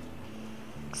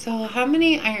 So how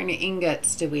many iron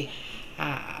ingots do we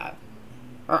have?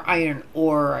 Or iron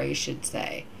ore, I should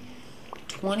say.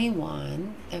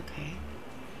 21. Okay.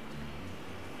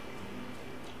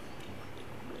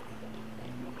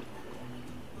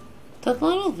 The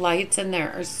little lights in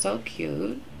there are so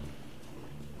cute.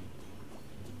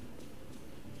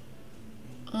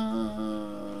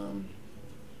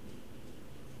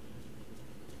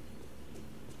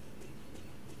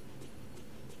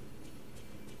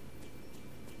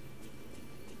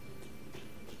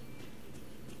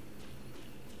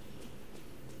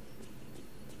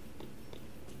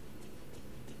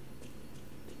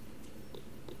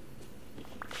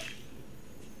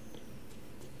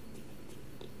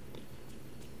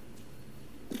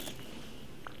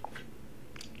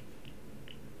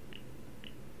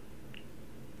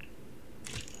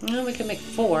 Well, we can make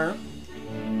 4.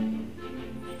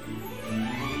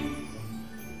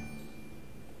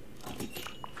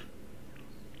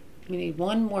 We need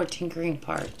 1 more tinkering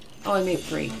part. Oh, I made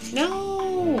 3.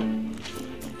 No!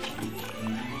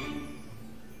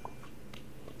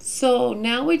 So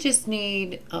now we just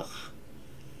need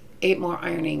 8 more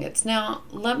iron ingots. Now,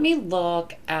 let me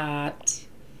look at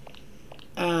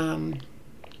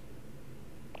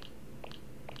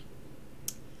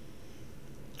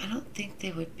I don't think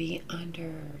they would be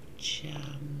under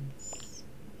gems.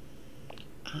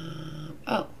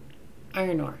 Oh,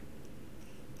 iron ore.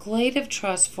 Glade of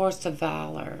Trust, Force of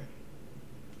Valor.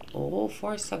 Oh,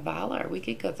 Force of Valor. We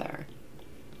could go there.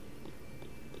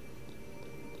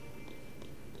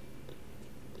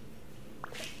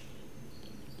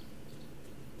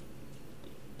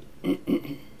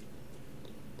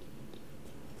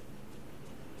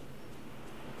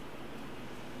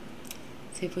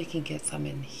 See if we can get some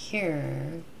in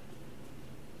here.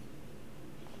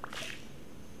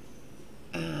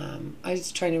 I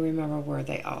was trying to remember where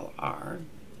they all are.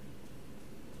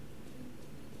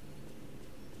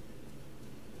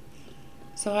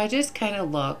 So I just kind of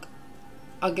look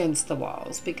against the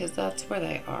walls because that's where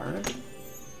they are.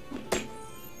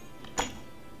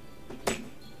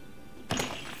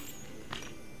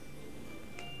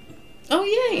 Oh,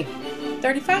 yay!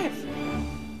 35.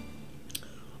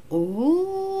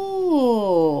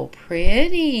 Ooh,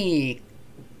 pretty.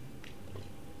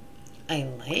 I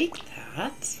like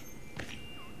that.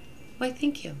 Why,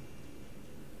 thank you.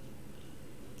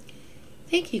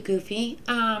 Thank you, Goofy.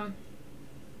 I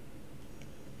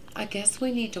guess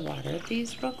we need to water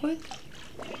these real quick.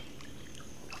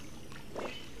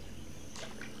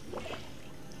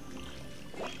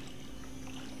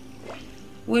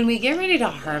 When we get ready to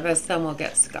harvest them, we'll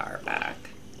get Scar back.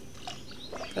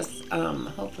 Because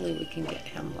hopefully we can get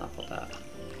him leveled up.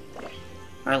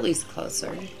 Or at least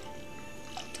closer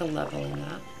to leveling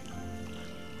up.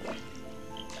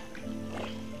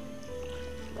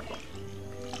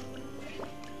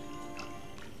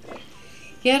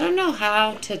 Yeah, I don't know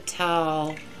how to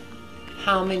tell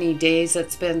how many days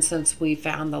it's been since we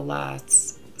found the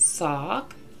last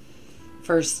sock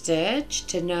for Stitch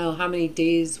to know how many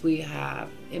days we have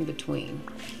in between.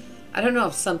 I don't know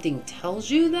if something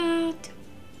tells you that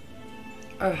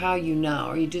or how you know,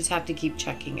 or you just have to keep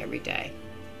checking every day.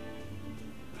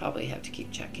 Probably have to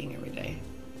keep checking every day.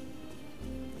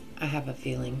 I have a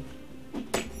feeling.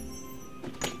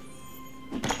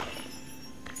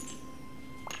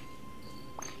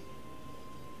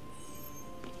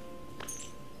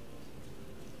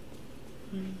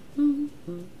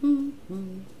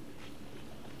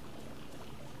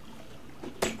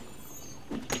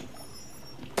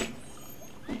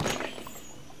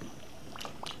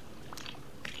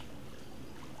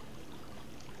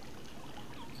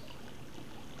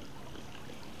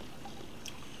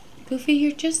 Goofy,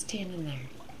 you're just standing there.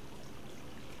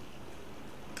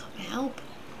 Come help.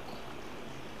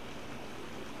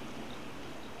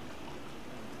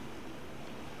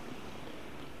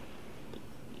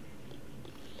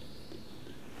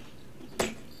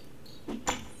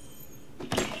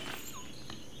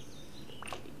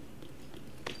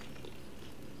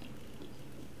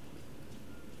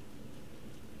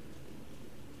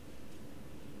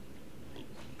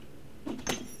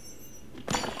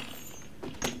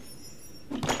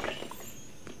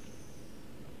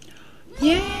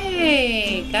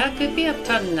 Yay! Got Goofy up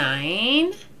to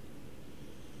 9.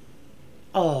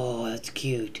 Oh, that's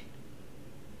cute.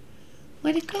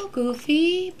 Way to go,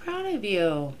 Goofy. Proud of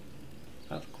you.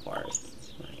 Of course,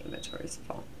 my inventory's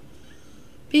full.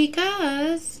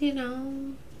 Because, you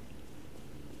know,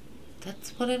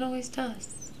 that's what it always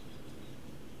does.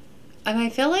 And I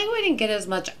feel like we didn't get as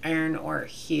much iron ore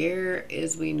here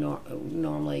as we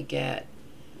normally get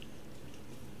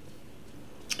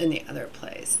in the other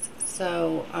place.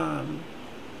 So,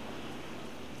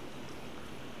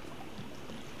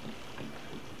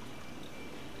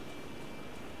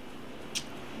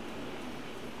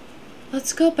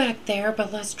 let's go back there,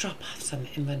 but let's drop off some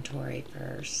inventory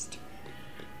first.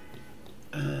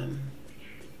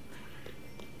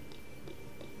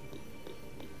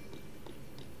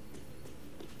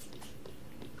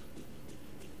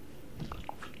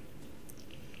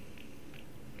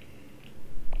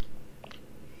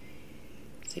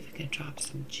 See if we can drop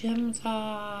some gems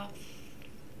off.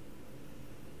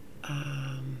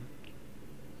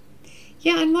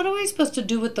 Yeah, and what are we supposed to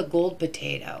do with the gold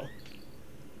potato?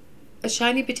 A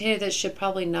shiny potato that should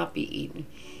probably not be eaten.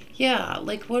 Yeah,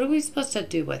 like what are we supposed to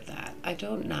do with that? I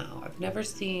don't know. I've never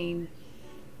seen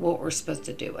what we're supposed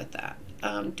to do with that.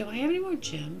 Do I have any more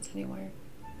gems anywhere?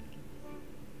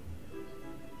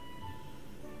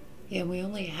 Yeah, we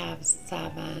only have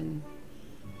 7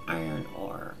 iron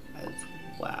ore as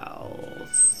well.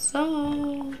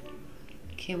 So,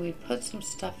 can we put some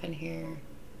stuff in here?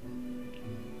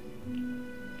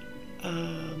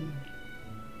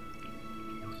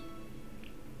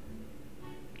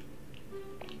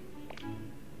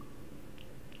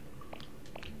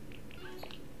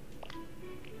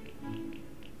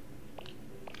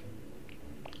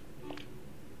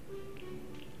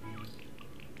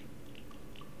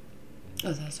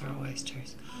 Oh, those are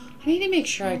oysters. I need to make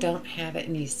sure I don't have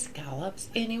any scallops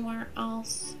anywhere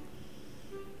else.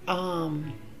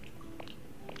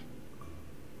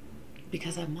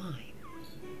 Because I might.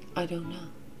 I don't know.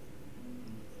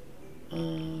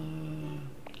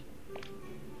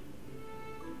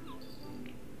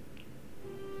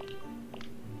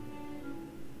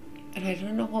 And I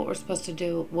don't know what we're supposed to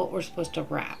do, what we're supposed to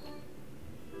wrap.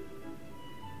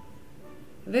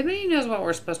 If anybody knows what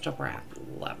we're supposed to wrap,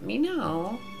 let me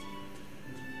know.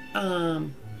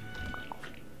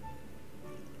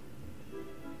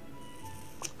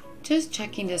 Just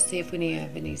checking to see if we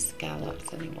have any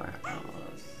scallops anywhere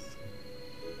else.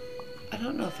 I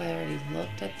don't know if I already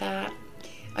looked at that.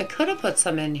 I could have put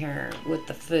some in here with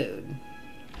the food,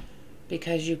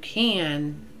 because you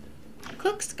can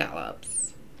cook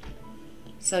scallops.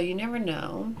 So you never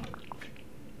know.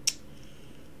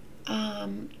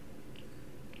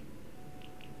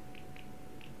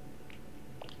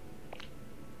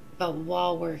 But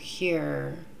while we're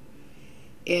here,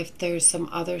 if there's some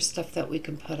other stuff that we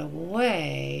can put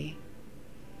away,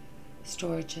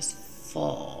 storage is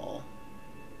full.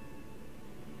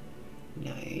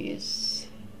 Nice.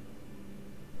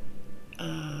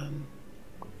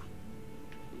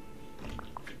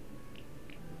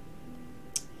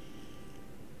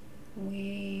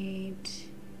 Wheat.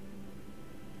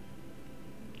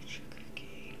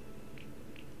 Sugarcane.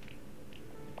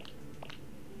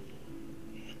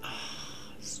 Oh,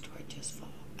 storage is full.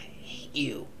 I hate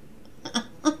you.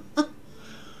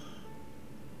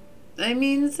 I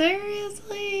mean,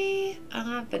 seriously? I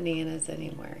don't have bananas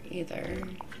anywhere either.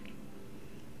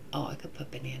 Oh, I could put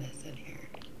bananas in here.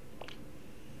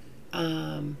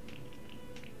 I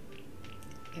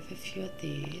have a few of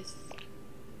these.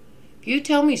 If you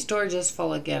tell me storage is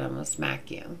full again, I'm gonna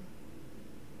smack you.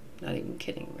 Not even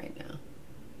kidding right now.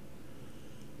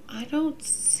 I don't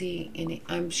see any.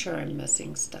 I'm sure I'm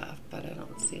missing stuff, but I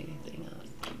don't see anything else.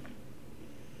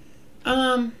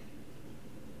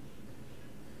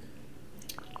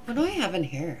 What do I have in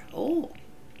here? Oh,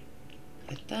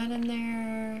 put that in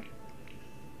there.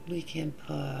 We can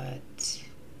put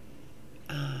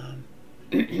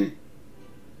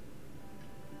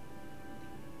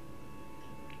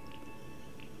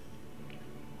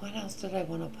what else did I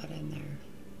want to put in there?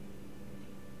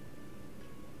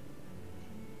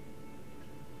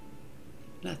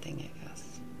 Nothing, I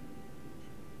guess.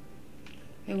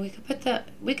 And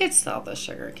we could sell the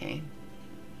sugar cane.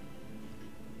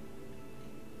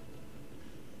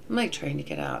 I'm like trying to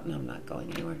get out and I'm not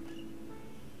going anywhere.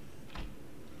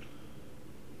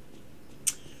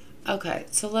 Okay,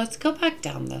 so let's go back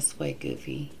down this way,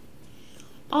 Goofy.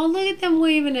 Oh, look at them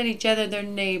waving at each other. They're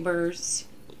neighbors.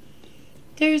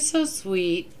 They're so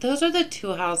sweet. Those are the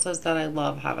two houses that I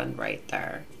love having right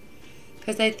there.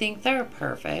 Because I think they're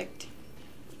perfect.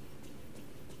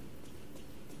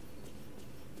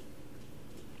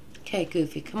 Okay,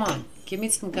 Goofy, come on. Give me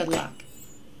some good luck.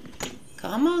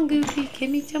 Come on, Goofy.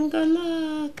 Give me some good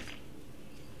luck.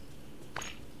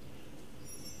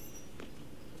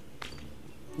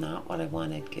 Not what I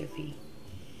wanted, Goofy.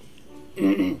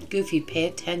 Goofy, pay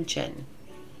attention.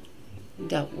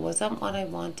 That wasn't what I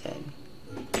wanted.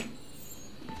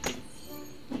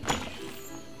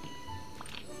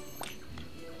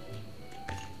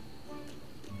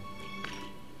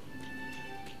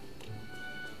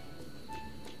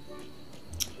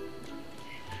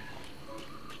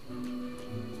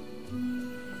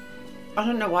 I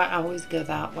don't know why I always go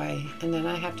that way. And then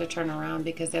I have to turn around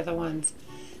because the other ones...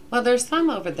 Well, there's some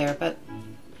over there, but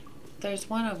there's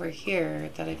one over here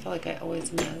that I feel like I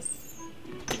always miss.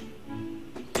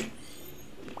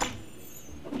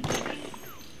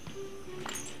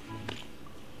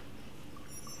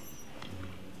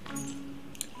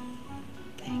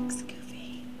 Thanks,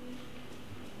 Goofy.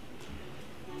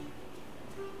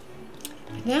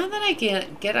 But now that I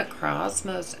get across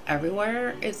most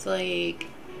everywhere, it's like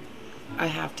I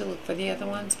have to look for the other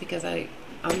ones because I'm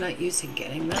not used to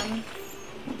getting them.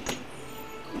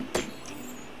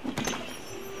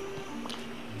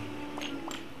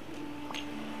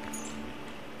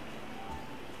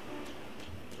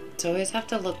 So I always have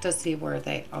to look to see where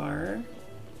they are.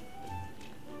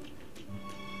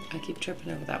 I keep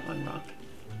tripping over that one rock.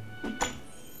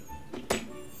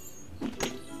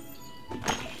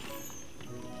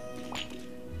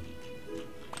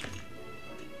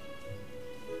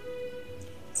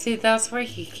 See, that's where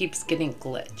he keeps getting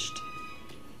glitched.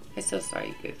 I'm so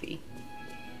sorry, Goofy.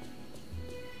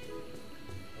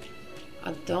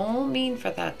 I don't mean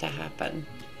for that to happen.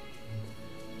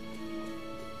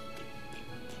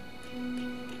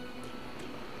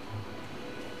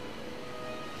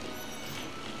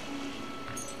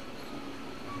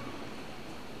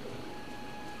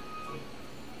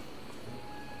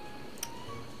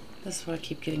 This is where I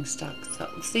keep getting stuck. So,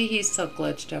 see, he's so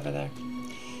glitched over there.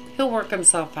 He'll work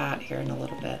himself out here in a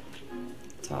little bit.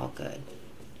 It's all good.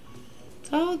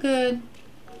 It's all good.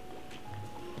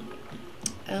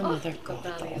 Oh, Mother God. The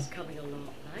valley is coming along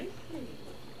nicely.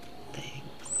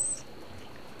 Thanks.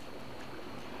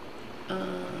 I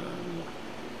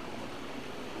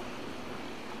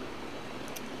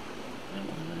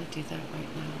don't want to do that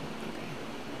right now. Okay.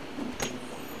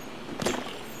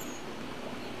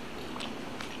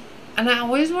 And I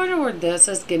always wonder where this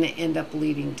is going to end up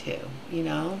leading to, you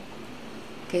know?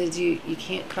 Because you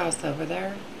can't cross over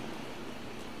there.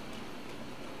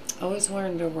 I always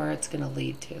wonder where it's going to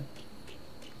lead to.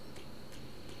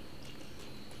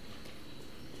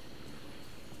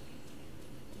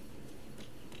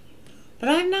 But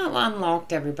I've not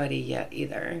unlocked everybody yet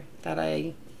either, that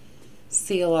I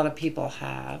see a lot of people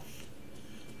have.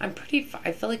 I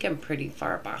feel like I'm pretty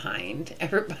far behind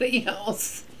everybody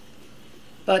else.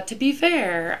 But to be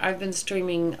fair, I've been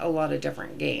streaming a lot of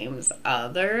different games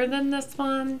other than this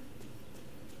one.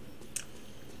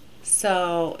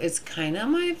 So it's kind of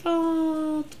my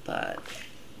fault, but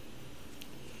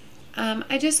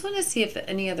I just want to see if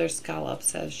any other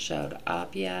scallops has showed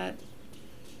up yet.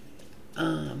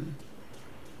 And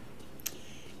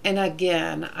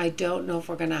again, I don't know if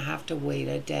we're going to have to wait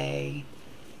a day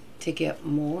to get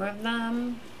more of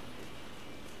them.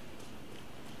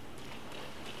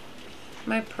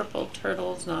 My purple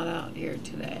turtle's not out here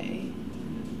today.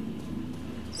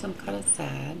 So I'm kind of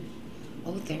sad.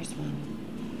 Oh, there's one.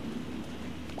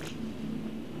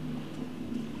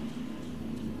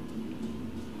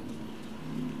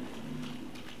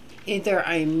 Either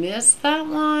I missed that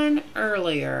one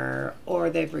earlier or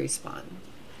they've respawned.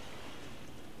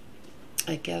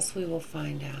 I guess we will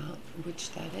find out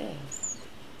which that is.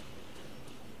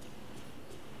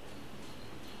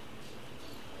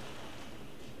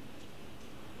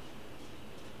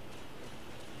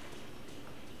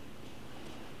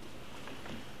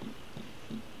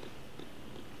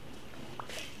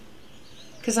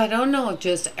 Because I don't know if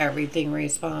just everything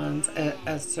respawns at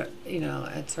you know,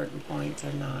 at certain points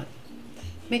or not.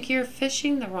 Mickey, you're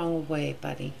fishing the wrong way,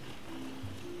 buddy.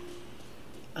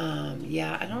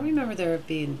 Yeah, I don't remember there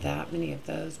being that many of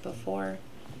those before.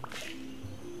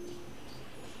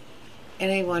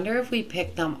 And I wonder if we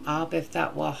pick them up, if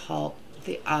that will help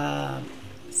the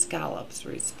scallops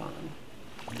respawn.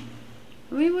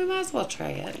 I mean, we might as well try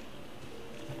it.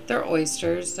 They're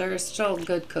oysters. They're still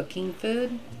good cooking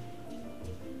food.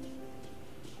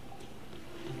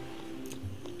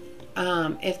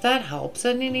 If that helps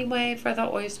in any way for the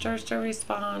oysters to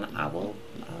respawn, I will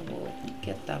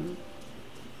get them.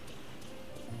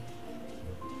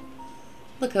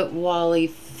 Look at Wally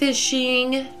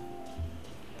fishing.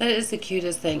 That is the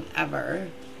cutest thing ever.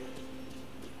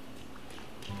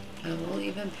 I will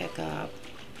even pick up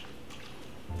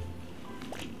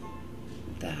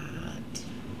that.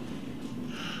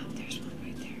 There's one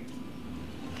right there.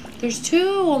 There's two.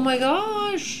 Oh my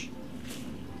gosh.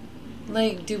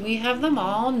 Like, do we have them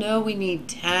all? No, we need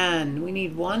 10. We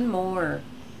need one more.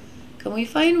 Can we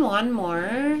find one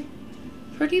more?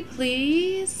 Pretty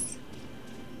please?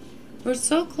 We're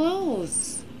so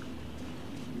close.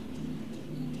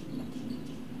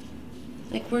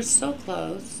 Like, we're so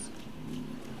close.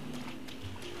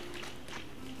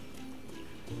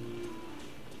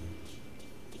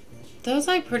 That was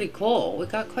like pretty cool. We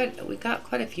got quite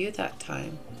a few that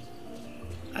time.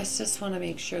 I just want to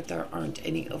make sure there aren't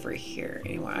any over here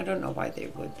anymore. I don't know why they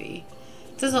would be.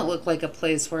 It doesn't look like a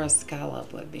place where a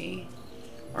scallop would be.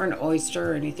 Or an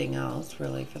oyster or anything else,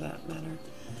 really, for that matter.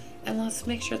 And let's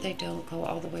make sure they don't go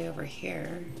all the way over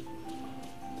here.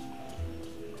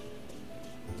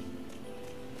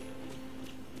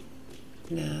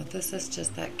 No, this is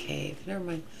just that cave. Never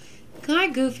mind. Hi,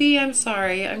 Goofy. I'm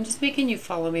sorry. I'm just making you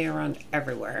follow me around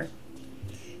everywhere.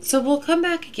 So we'll come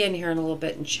back again here in a little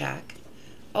bit and check.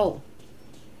 Oh,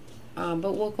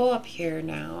 but we'll go up here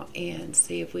now and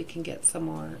see if we can get some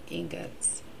more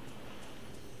ingots.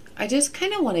 I just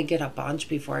kind of want to get a bunch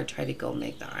before I try to go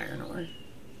make the iron ore.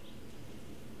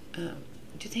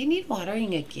 Do they need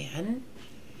watering again?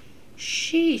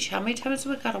 Sheesh, how many times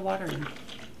have we got to water them?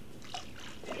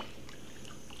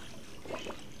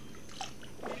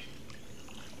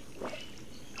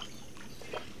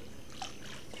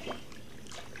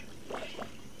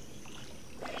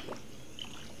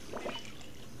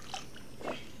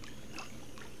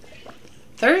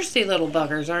 Thirsty little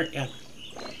buggers, aren't you?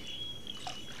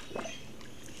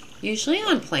 Usually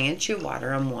on plants, you water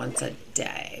them once a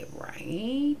day,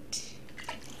 right?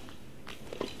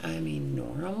 I mean,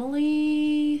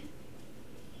 normally,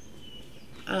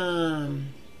 you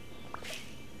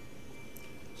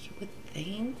would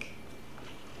think.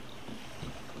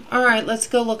 All right, let's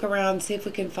go look around, see if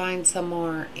we can find some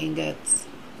more ingots.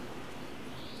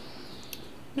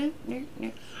 No, no,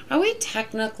 no. Are we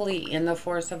technically in the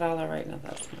Forest of Valor right now?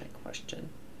 That's my question.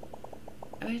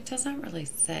 I mean, it doesn't really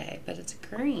say, but it's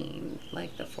green,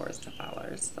 like the Forest of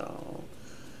Valor, so...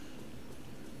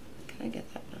 Can I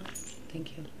get that now?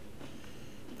 Thank you.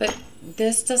 But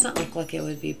this doesn't look like it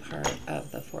would be part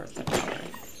of the Forest of Valor.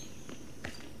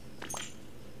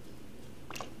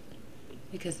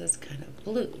 Because it's kind of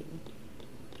blue.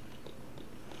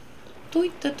 Toy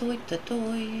da toy da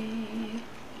toy.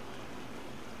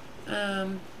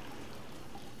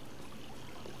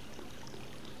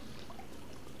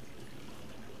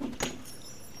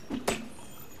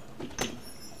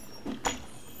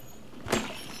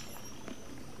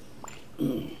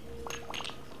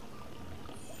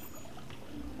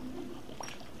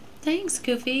 Thanks,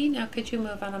 Goofy. Now could you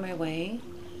move out of my way?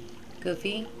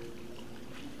 Goofy?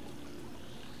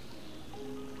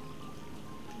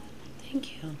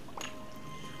 Thank you.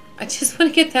 I just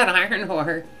want to get that iron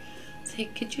ore. Say,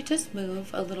 could you just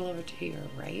move a little over to your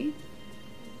right?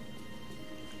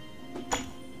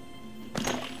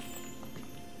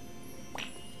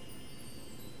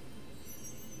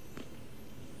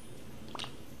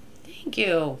 Thank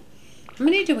you. How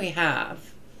many do we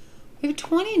have? We have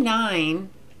 29.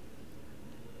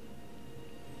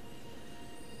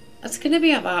 That's going to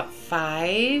be about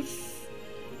 5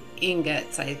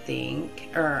 ingots, I think.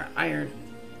 Or iron,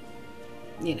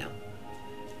 you know,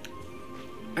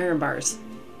 iron bars.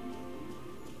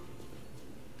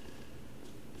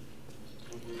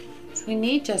 So we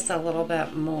need just a little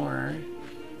bit more.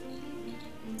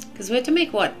 Because we have to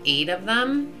make, what, 8 of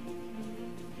them?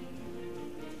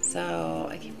 So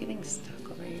I keep getting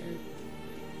stuck over here.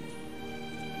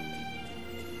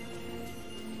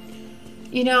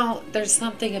 You know, there's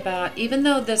something about, even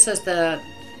though this is the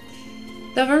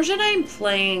version I'm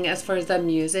playing as far as the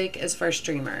music is for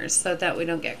streamers, so that we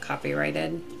don't get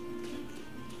copyrighted.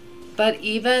 But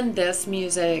even this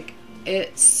music,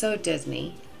 it's so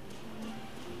Disney.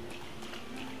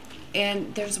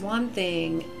 And there's one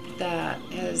thing that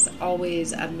has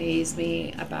always amazed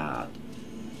me about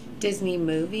Disney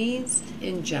movies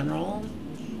in general,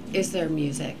 is their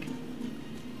music.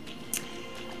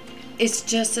 it's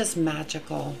just as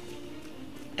magical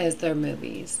as their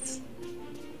movies,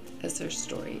 as their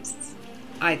stories,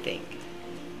 I think.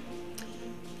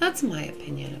 That's my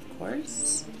opinion, of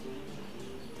course.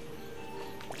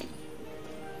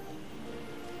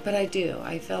 But I do.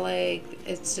 I feel like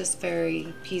it's just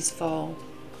very peaceful,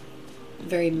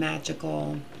 very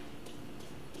magical.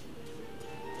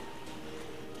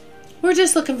 We're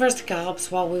just looking for scalps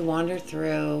while we wander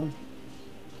through.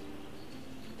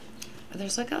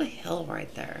 There's like a hill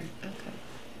right there. Okay.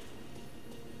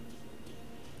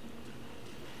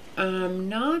 I'm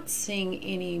not seeing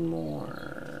any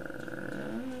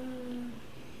more.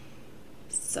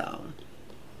 So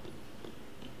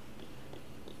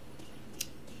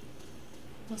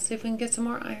we'll see if we can get some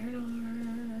more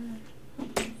iron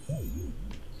ore.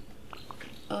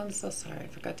 Oh, I'm so sorry. I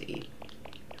forgot to eat.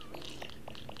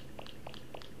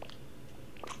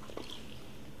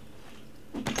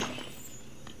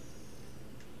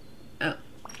 Oh.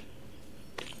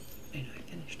 I know I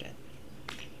finished it.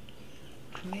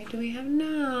 How many do we have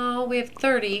now? We have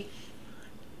 30.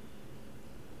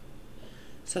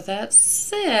 So that's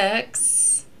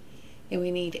 6. And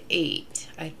we need 8,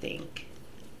 I think.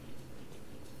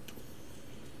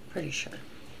 Pretty sure.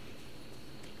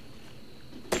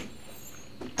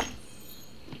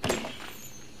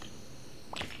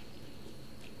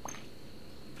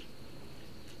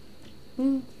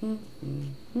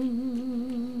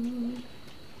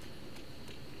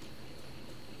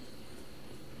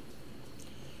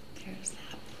 There's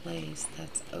that place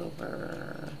that's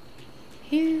over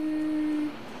here.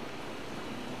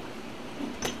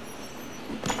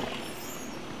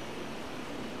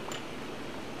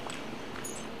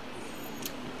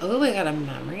 Oh, we got a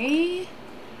memory.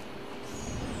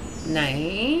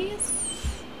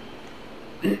 Nice.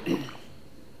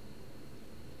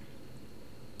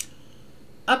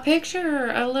 A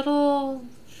picture, a little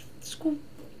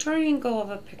triangle of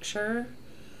a picture.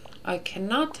 I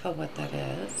cannot tell what that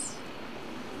is.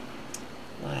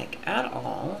 Like, at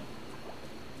all.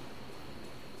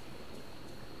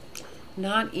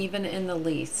 Not even in the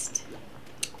least.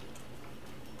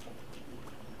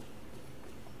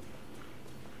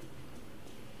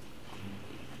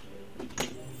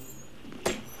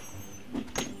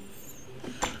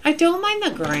 I don't mind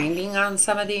the grinding on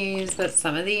some of these, but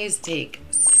some of these take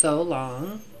so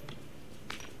long.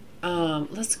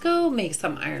 Let's go make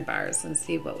some iron bars and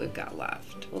see what we've got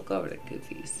left. We'll go over to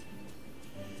Goofy's.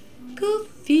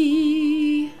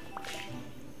 Goofy!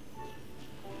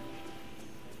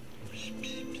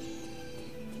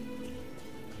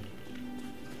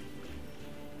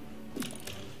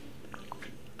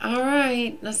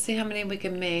 Alright, let's see how many we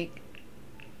can make.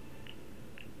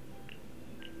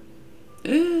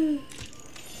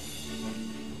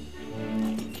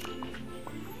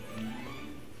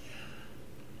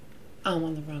 I'm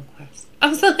on the wrong quest. I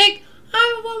was like,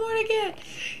 I have one more to get.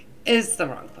 It's the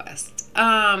wrong quest.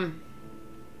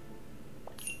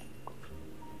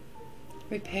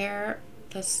 Repair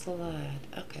the sled.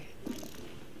 Okay.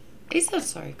 I'm so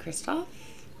sorry, Kristoff.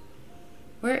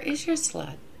 Where is your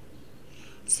sled?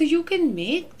 So you can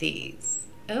make these.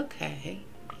 Okay.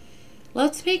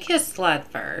 Let's make his sled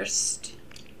first.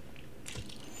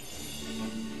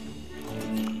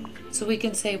 So we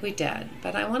can say we did.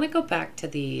 But I want to go back to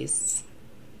these.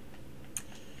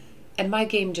 And my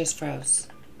game just froze.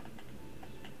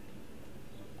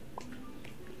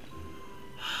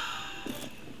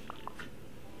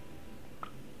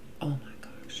 Oh my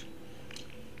gosh.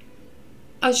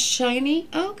 A shiny?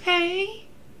 Okay.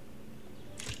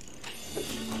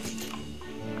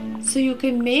 So you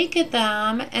can make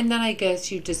them, and then I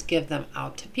guess you just give them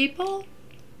out to people?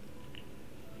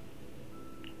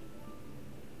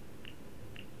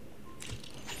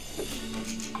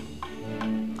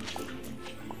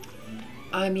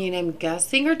 I mean, I'm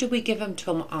guessing, or do we give them to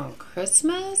them on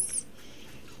Christmas?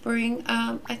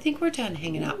 I think we're done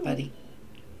hanging out, buddy.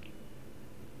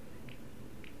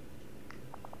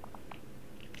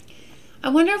 I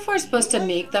wonder if we're supposed to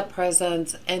make the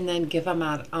presents and then give them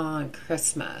out on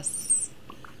Christmas.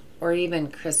 Or even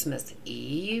Christmas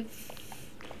Eve.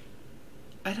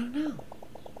 I don't know.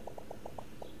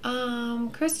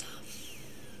 Kristoff.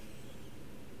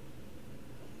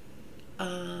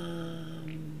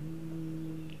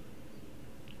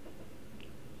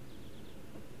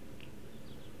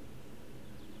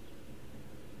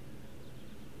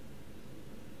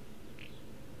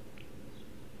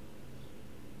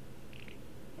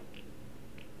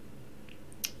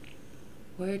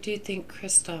 Where do you think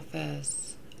Kristoff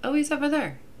is? Oh, he's over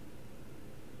there.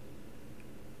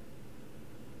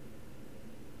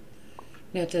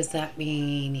 Now, does that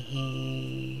mean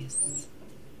he's...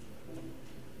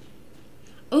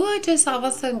 Oh, it just all of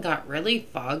a sudden got really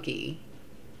foggy.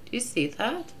 Do you see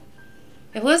that?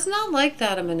 It was not like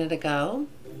that a minute ago.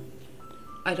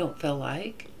 I don't feel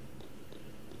like.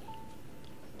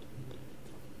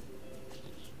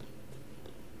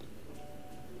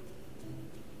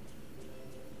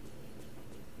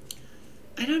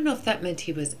 I don't know if that meant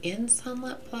he was in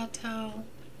Sunlit Plateau.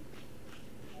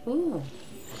 Ooh.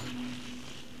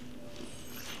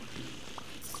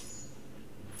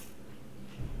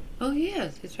 Oh,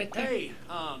 yes, it's right there. Hey,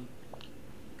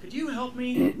 could you help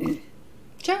me?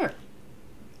 Sure.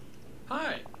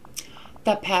 Hi.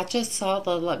 The patches saw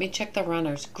the let me check the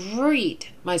runners.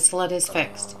 Great. My sled is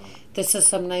fixed. This is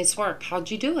some nice work.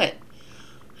 How'd you do it?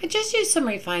 I just used some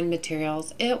refined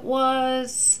materials. It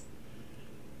was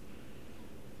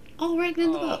all written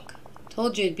in the book.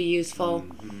 Told you it'd be useful.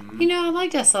 You know, I'd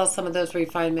like to sell some of those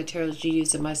refined materials you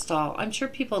use in my stall. I'm sure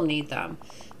people need them.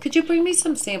 Could you bring me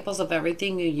some samples of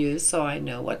everything you use so I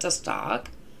know what to stock?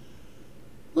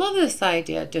 Love this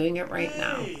idea, doing it right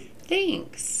now.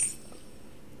 Thanks.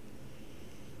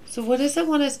 So what does it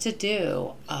want us to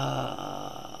do?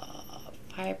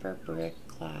 Fiber, brick,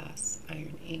 glass,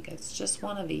 iron ingots. Just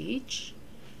one of each?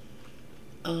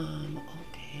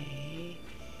 Okay.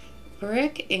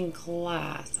 Brick and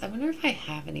glass. I wonder if I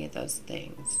have any of those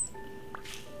things.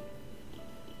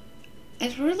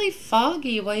 It's really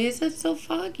foggy. Why is it so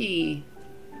foggy?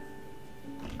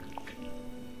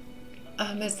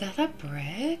 Is that a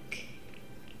brick?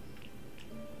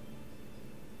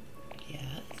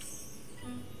 Yes.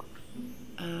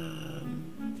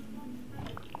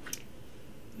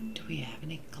 Do we have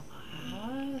any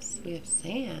glass? We have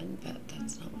sand, but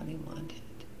that's not what he wanted.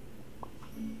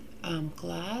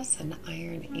 Glass and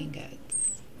iron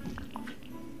ingots.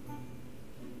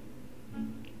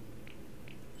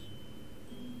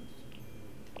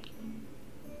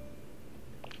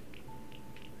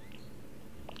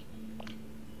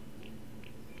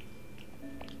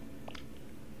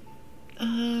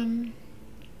 I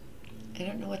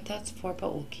don't know what that's for,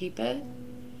 but we'll keep it.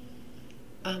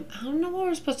 I don't know what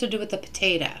we're supposed to do with the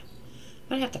potato. I'm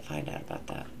gonna have to find out about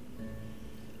that.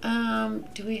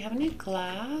 Do we have any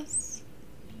glass?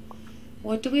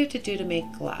 What do we have to do to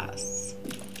make glass?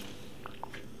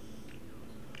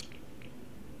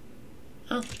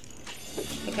 Oh,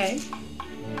 okay.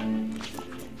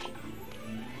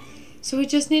 So we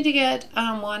just need to get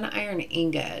one iron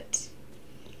ingot.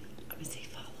 Is he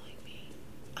following me?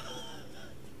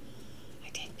 I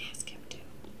didn't ask him to.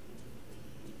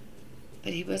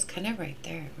 But he was kind of right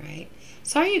there, right?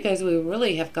 Sorry, you guys, we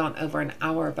really have gone over an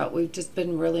hour, but we've just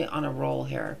been really on a roll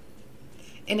here.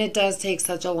 And it does take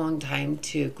such a long time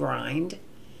to grind,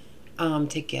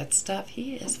 to get stuff.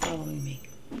 He is following me.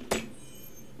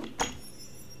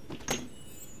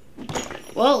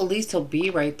 Well, at least he'll be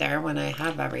right there when I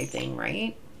have everything,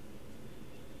 right?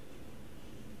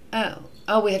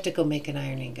 Oh, we have to go make an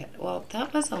iron ingot. Well,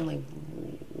 that was only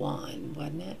one,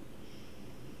 wasn't it?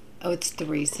 Oh, it's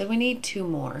 3, so we need 2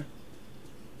 more.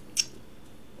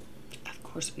 Of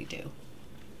course we do.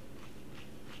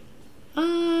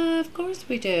 Of course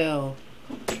we do.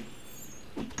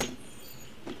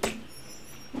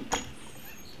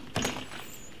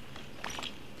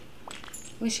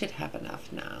 We should have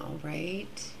enough now,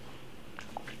 right?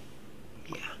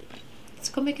 Yeah. Let's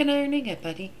go make an iron ingot,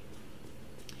 buddy.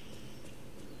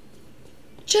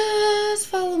 Just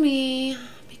follow me,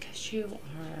 because you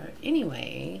are,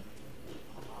 anyway.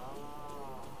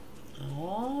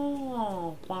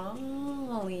 Oh,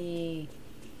 Wally.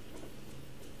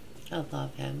 I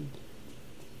love him.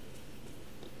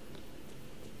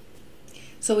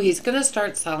 So he's going to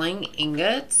start selling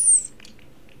ingots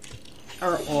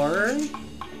or ore,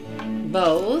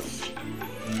 both.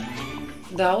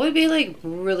 That would be like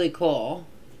really cool.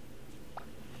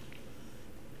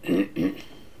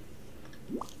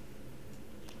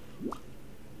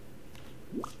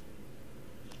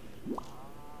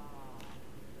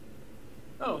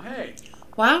 Oh, hey.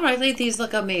 Wow, Riley, these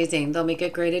look amazing. They'll make a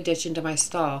great addition to my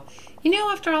stall. You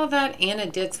know, after all that, Anna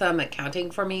did some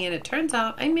accounting for me, and it turns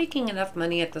out I'm making enough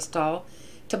money at the stall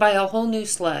to buy a whole new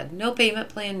sled. No payment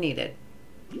plan needed.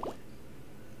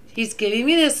 He's giving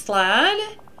me this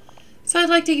sled? So I'd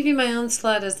like to give you my own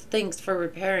sled as thanks for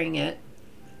repairing it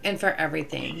and for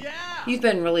everything. Yeah. You've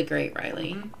been really great,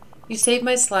 Riley. You saved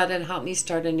my sled and helped me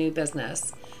start a new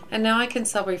business. And now I can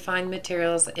sell refined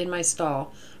materials in my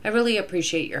stall. I really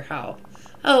appreciate your help.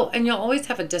 Oh, and you'll always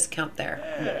have a discount there.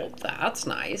 Well, that's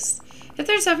nice. If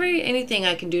there's ever anything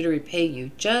I can do to repay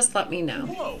you, just let me know.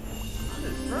 Whoa. I'm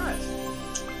impressed.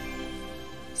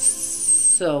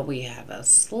 So we have a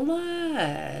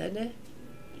sled.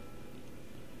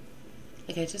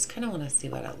 Like, I just kind of want to see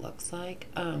what it looks like.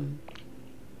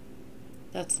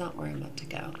 That's not where I meant to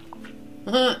go.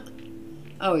 I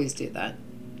always do that.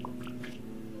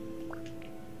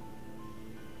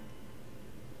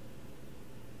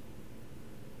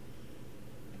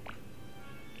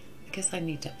 I guess I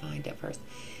need to find it first.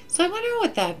 So I wonder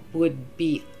what that would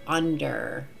be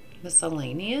under.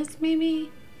 Miscellaneous,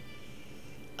 maybe?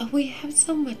 Oh, we have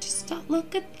so much stuff.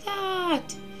 Look at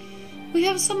that. We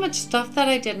have so much stuff that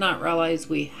I did not realize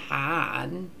we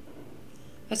had.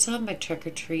 I still have my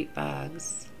trick-or-treat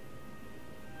bags.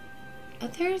 Oh,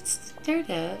 there it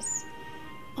is.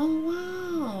 Oh,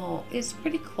 wow. It's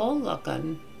pretty cool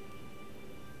looking.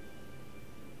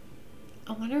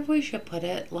 I wonder if we should put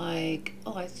it like...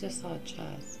 Oh, I just saw a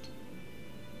chest.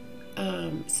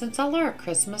 Since all our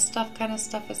Christmas stuff kind of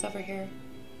stuff is over here,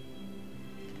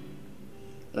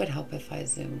 it would help if I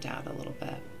zoomed out a little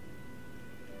bit.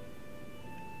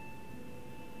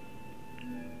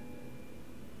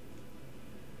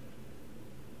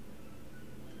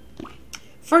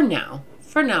 For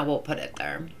now we'll put it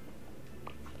there.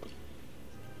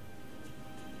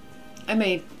 I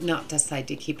may not decide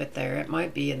to keep it there. It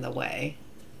might be in the way.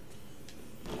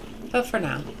 But for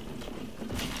now.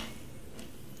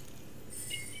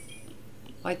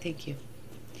 Why, thank you.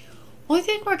 Well, I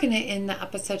think we're going to end the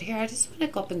episode here. I just want to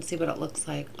go up and see what it looks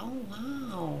like. Oh,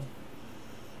 wow.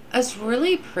 It's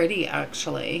really pretty,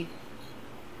 actually.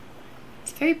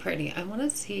 It's very pretty. I want to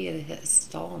see his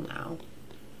stall now.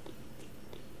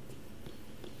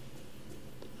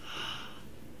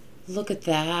 Look at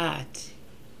that.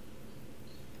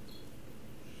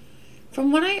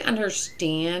 From what I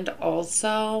understand,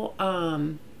 also,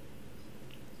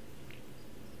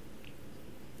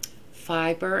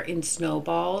 fiber in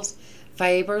snowballs.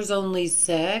 Fiber's only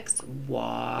 6.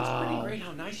 Wow. It's pretty great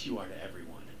how nice you are to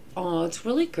everyone. Oh, it's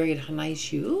really great how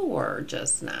nice you were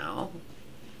just now.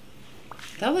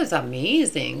 That was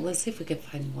amazing. Let's see if we can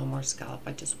find one more scallop.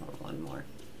 I just want one more.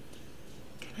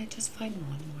 Can I just find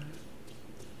one more?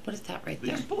 What is that right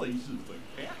there? This place is the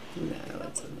cat. No,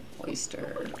 it's an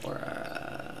oyster or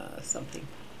something.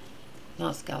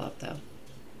 Not scallop, though.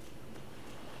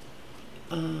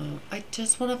 I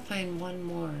just want to find one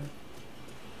more.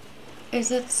 Is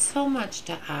it so much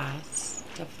to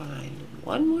ask to find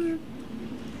one more?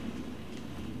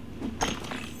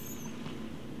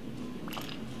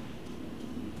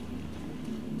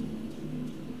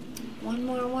 One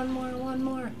more, one more, one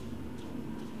more.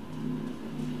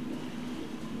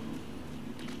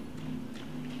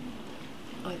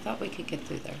 Oh, I thought we could get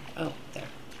through there. Oh, there.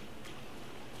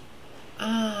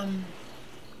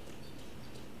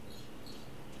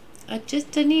 I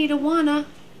just need a wanna.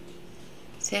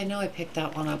 See, I know I picked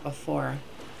that one up before.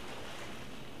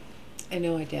 I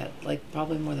know I did, like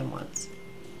probably more than once.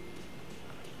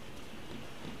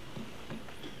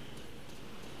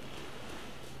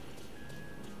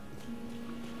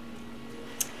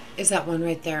 Is that one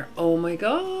right there? Oh my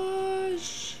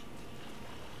gosh.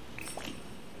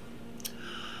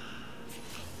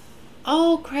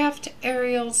 Oh, Craft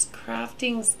Ariel's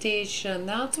crafting station.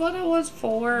 That's what it was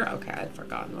for. Okay, I'd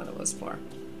forgotten what it was for.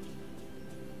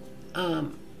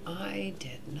 I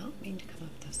did not mean to come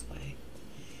up this way.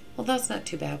 Well, that's not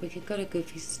too bad. We could go to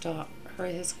Goofy's stop or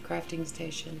his crafting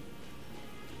station.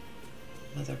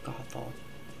 Mother Gothel.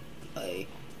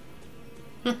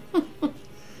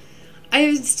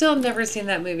 I've still never seen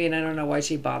that movie, and I don't know why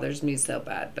she bothers me so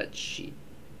bad, but she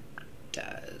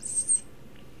does.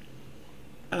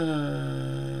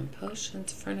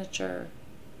 Potions, furniture.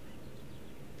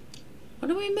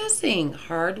 What are we missing?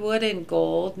 Hardwood and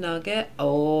gold nugget.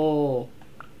 Oh.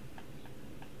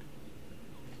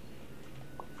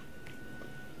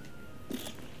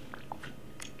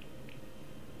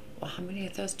 Well, how many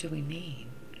of those do we need?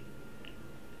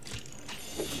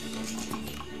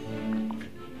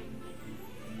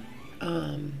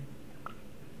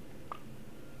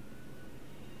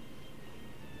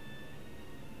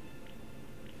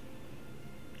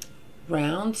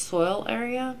 Round soil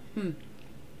area?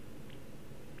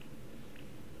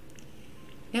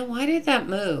 Now, why did that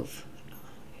move? Oh,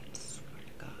 I swear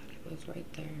to God, it was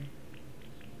right there.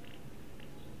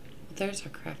 There's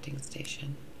our crafting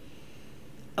station.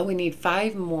 Oh, we need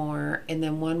 5 more and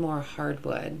then 1 more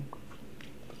hardwood.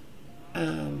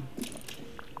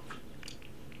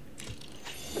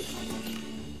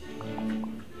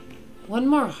 One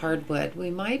more hardwood. We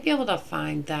might be able to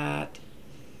find that.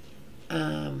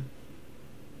 The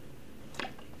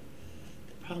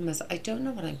problem is I don't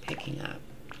know what I'm picking up.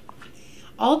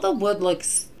 All the wood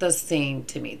looks the same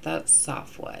to me. That's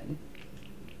softwood.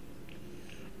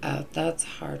 That's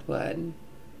hardwood.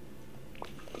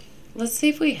 Let's see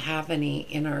if we have any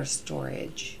in our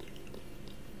storage.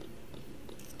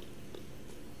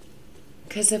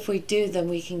 Because if we do, then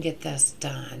we can get this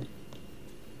done.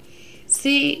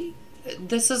 See,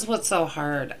 this is what's so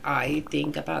hard, I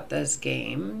think, about this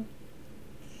game.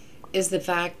 Is the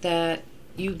fact that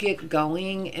you get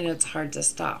going and it's hard to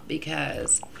stop.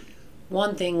 Because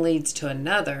one thing leads to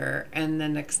another. And the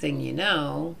next thing you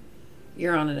know,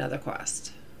 you're on another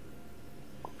quest.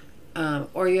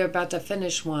 Or you're about to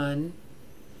finish one.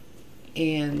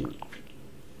 And...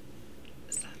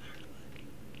 is that hardwood?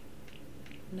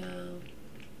 No.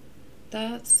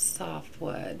 That's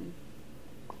softwood.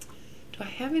 Do I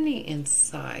have any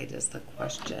inside is the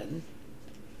question.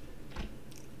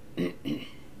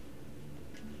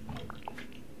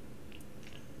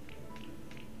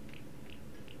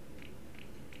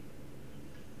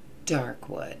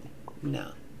 Darkwood.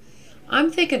 No. I'm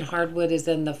thinking hardwood is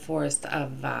in the Forest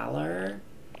of Valor.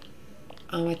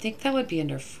 I think that would be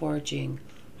under forging.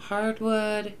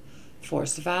 Hardwood,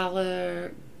 Forest of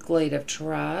Valor, Glade of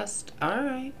Trust.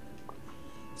 Alright.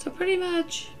 So pretty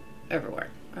much everywhere.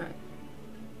 Alright.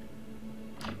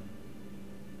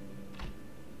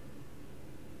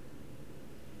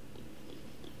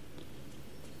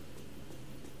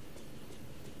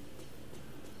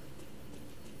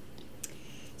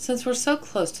 Since we're so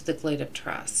close to the Glade of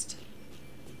Trust,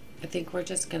 I think we're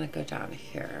just going to go down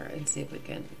here and see if we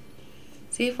can,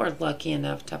 see if we're lucky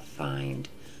enough to find,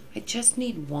 I just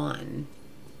need one.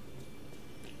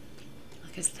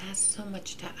 Because that's so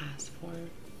much to ask for.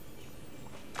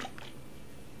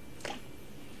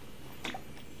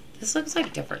 This looks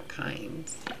like different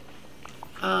kinds.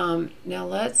 Now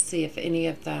let's see if any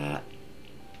of that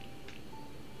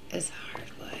is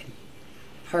hardwood.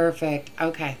 Perfect.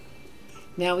 Okay.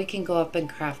 Now we can go up and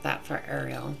craft that for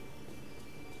Ariel.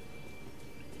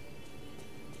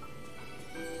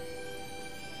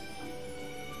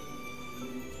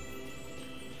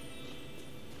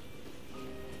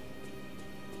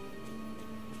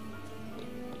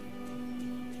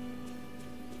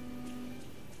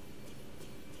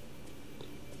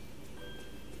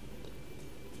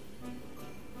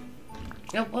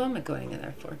 Oh, what am I going in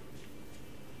there for?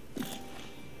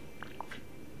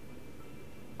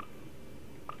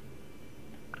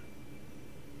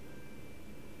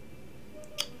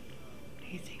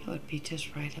 I think it would be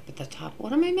just right up at the top.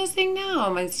 What am I missing now?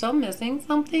 Am I still missing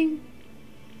something?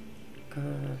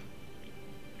 Grr.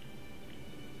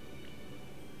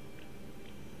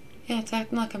 Yeah, it's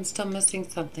acting like I'm still missing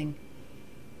something.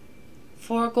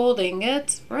 4 gold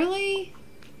ingots? Really?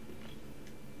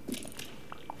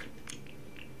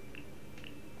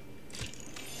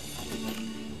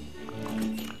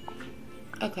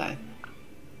 Okay.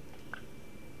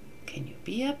 Can you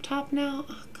be up top now?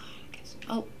 Oh, God, I guess.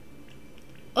 Oh.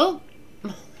 Oh!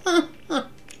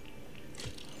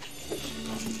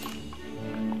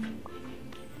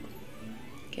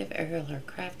 Give Ariel her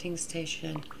crafting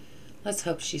station. Let's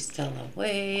hope she's still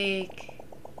awake.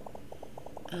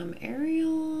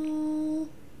 Ariel.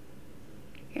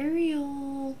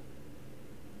 Ariel.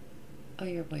 Oh,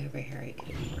 you're way over here. You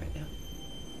kidding me right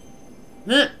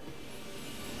now?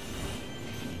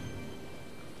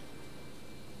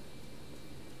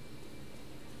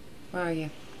 Where are you?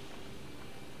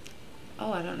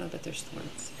 Oh, I don't know, but there's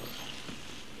thorns.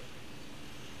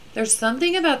 There's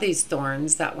something about these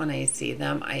thorns that when I see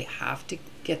them, I have to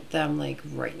get them, like,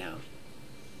 right now.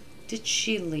 Did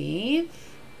she leave?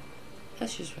 Oh,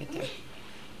 she's right there.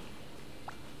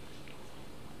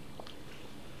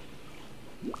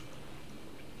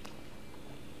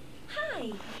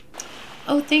 Hi.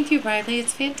 Oh, thank you, Riley.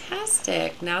 It's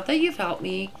fantastic. Now that you've helped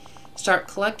me start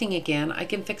collecting again, I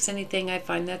can fix anything I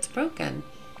find that's broken.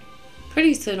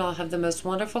 Pretty soon I'll have the most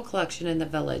wonderful collection in the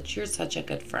village. You're such a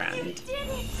good friend. You did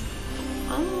it.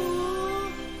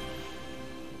 Aww.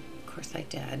 Of course I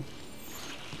did.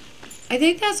 I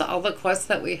think that's all the quests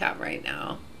that we have right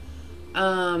now.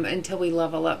 Until we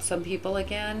level up some people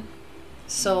again.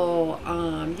 So,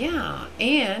 yeah.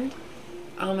 And,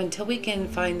 until we can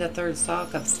find the 3rd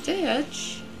stock of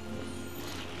Stitch.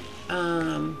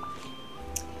 So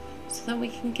that we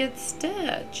can get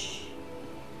Stitch.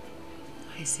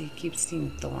 I see, keep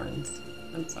seeing thorns.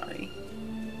 I'm sorry.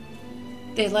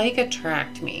 They like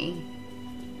attract me.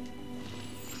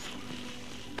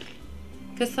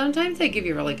 Because sometimes they give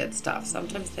you really good stuff.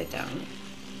 Sometimes they don't.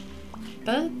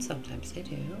 But sometimes they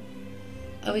do.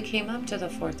 Oh, we came up to the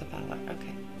 4th of Valor.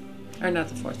 Okay. Or not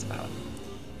the 4th of Valor.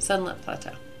 Sunlit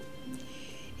Plateau.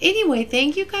 Anyway,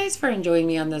 thank you guys for joining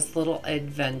me on this little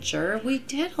adventure. We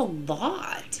did a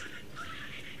lot.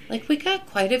 Like, we got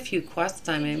quite a few quests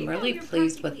done. I'm really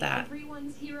pleased with that.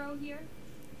 Everyone's hero here.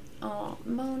 Oh,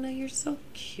 Mona, you're so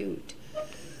cute.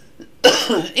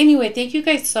 Anyway, thank you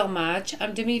guys so much.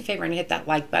 Do me a favor and hit that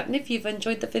like button if you've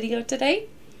enjoyed the video today.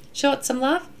 Show it some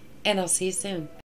love, and I'll see you soon.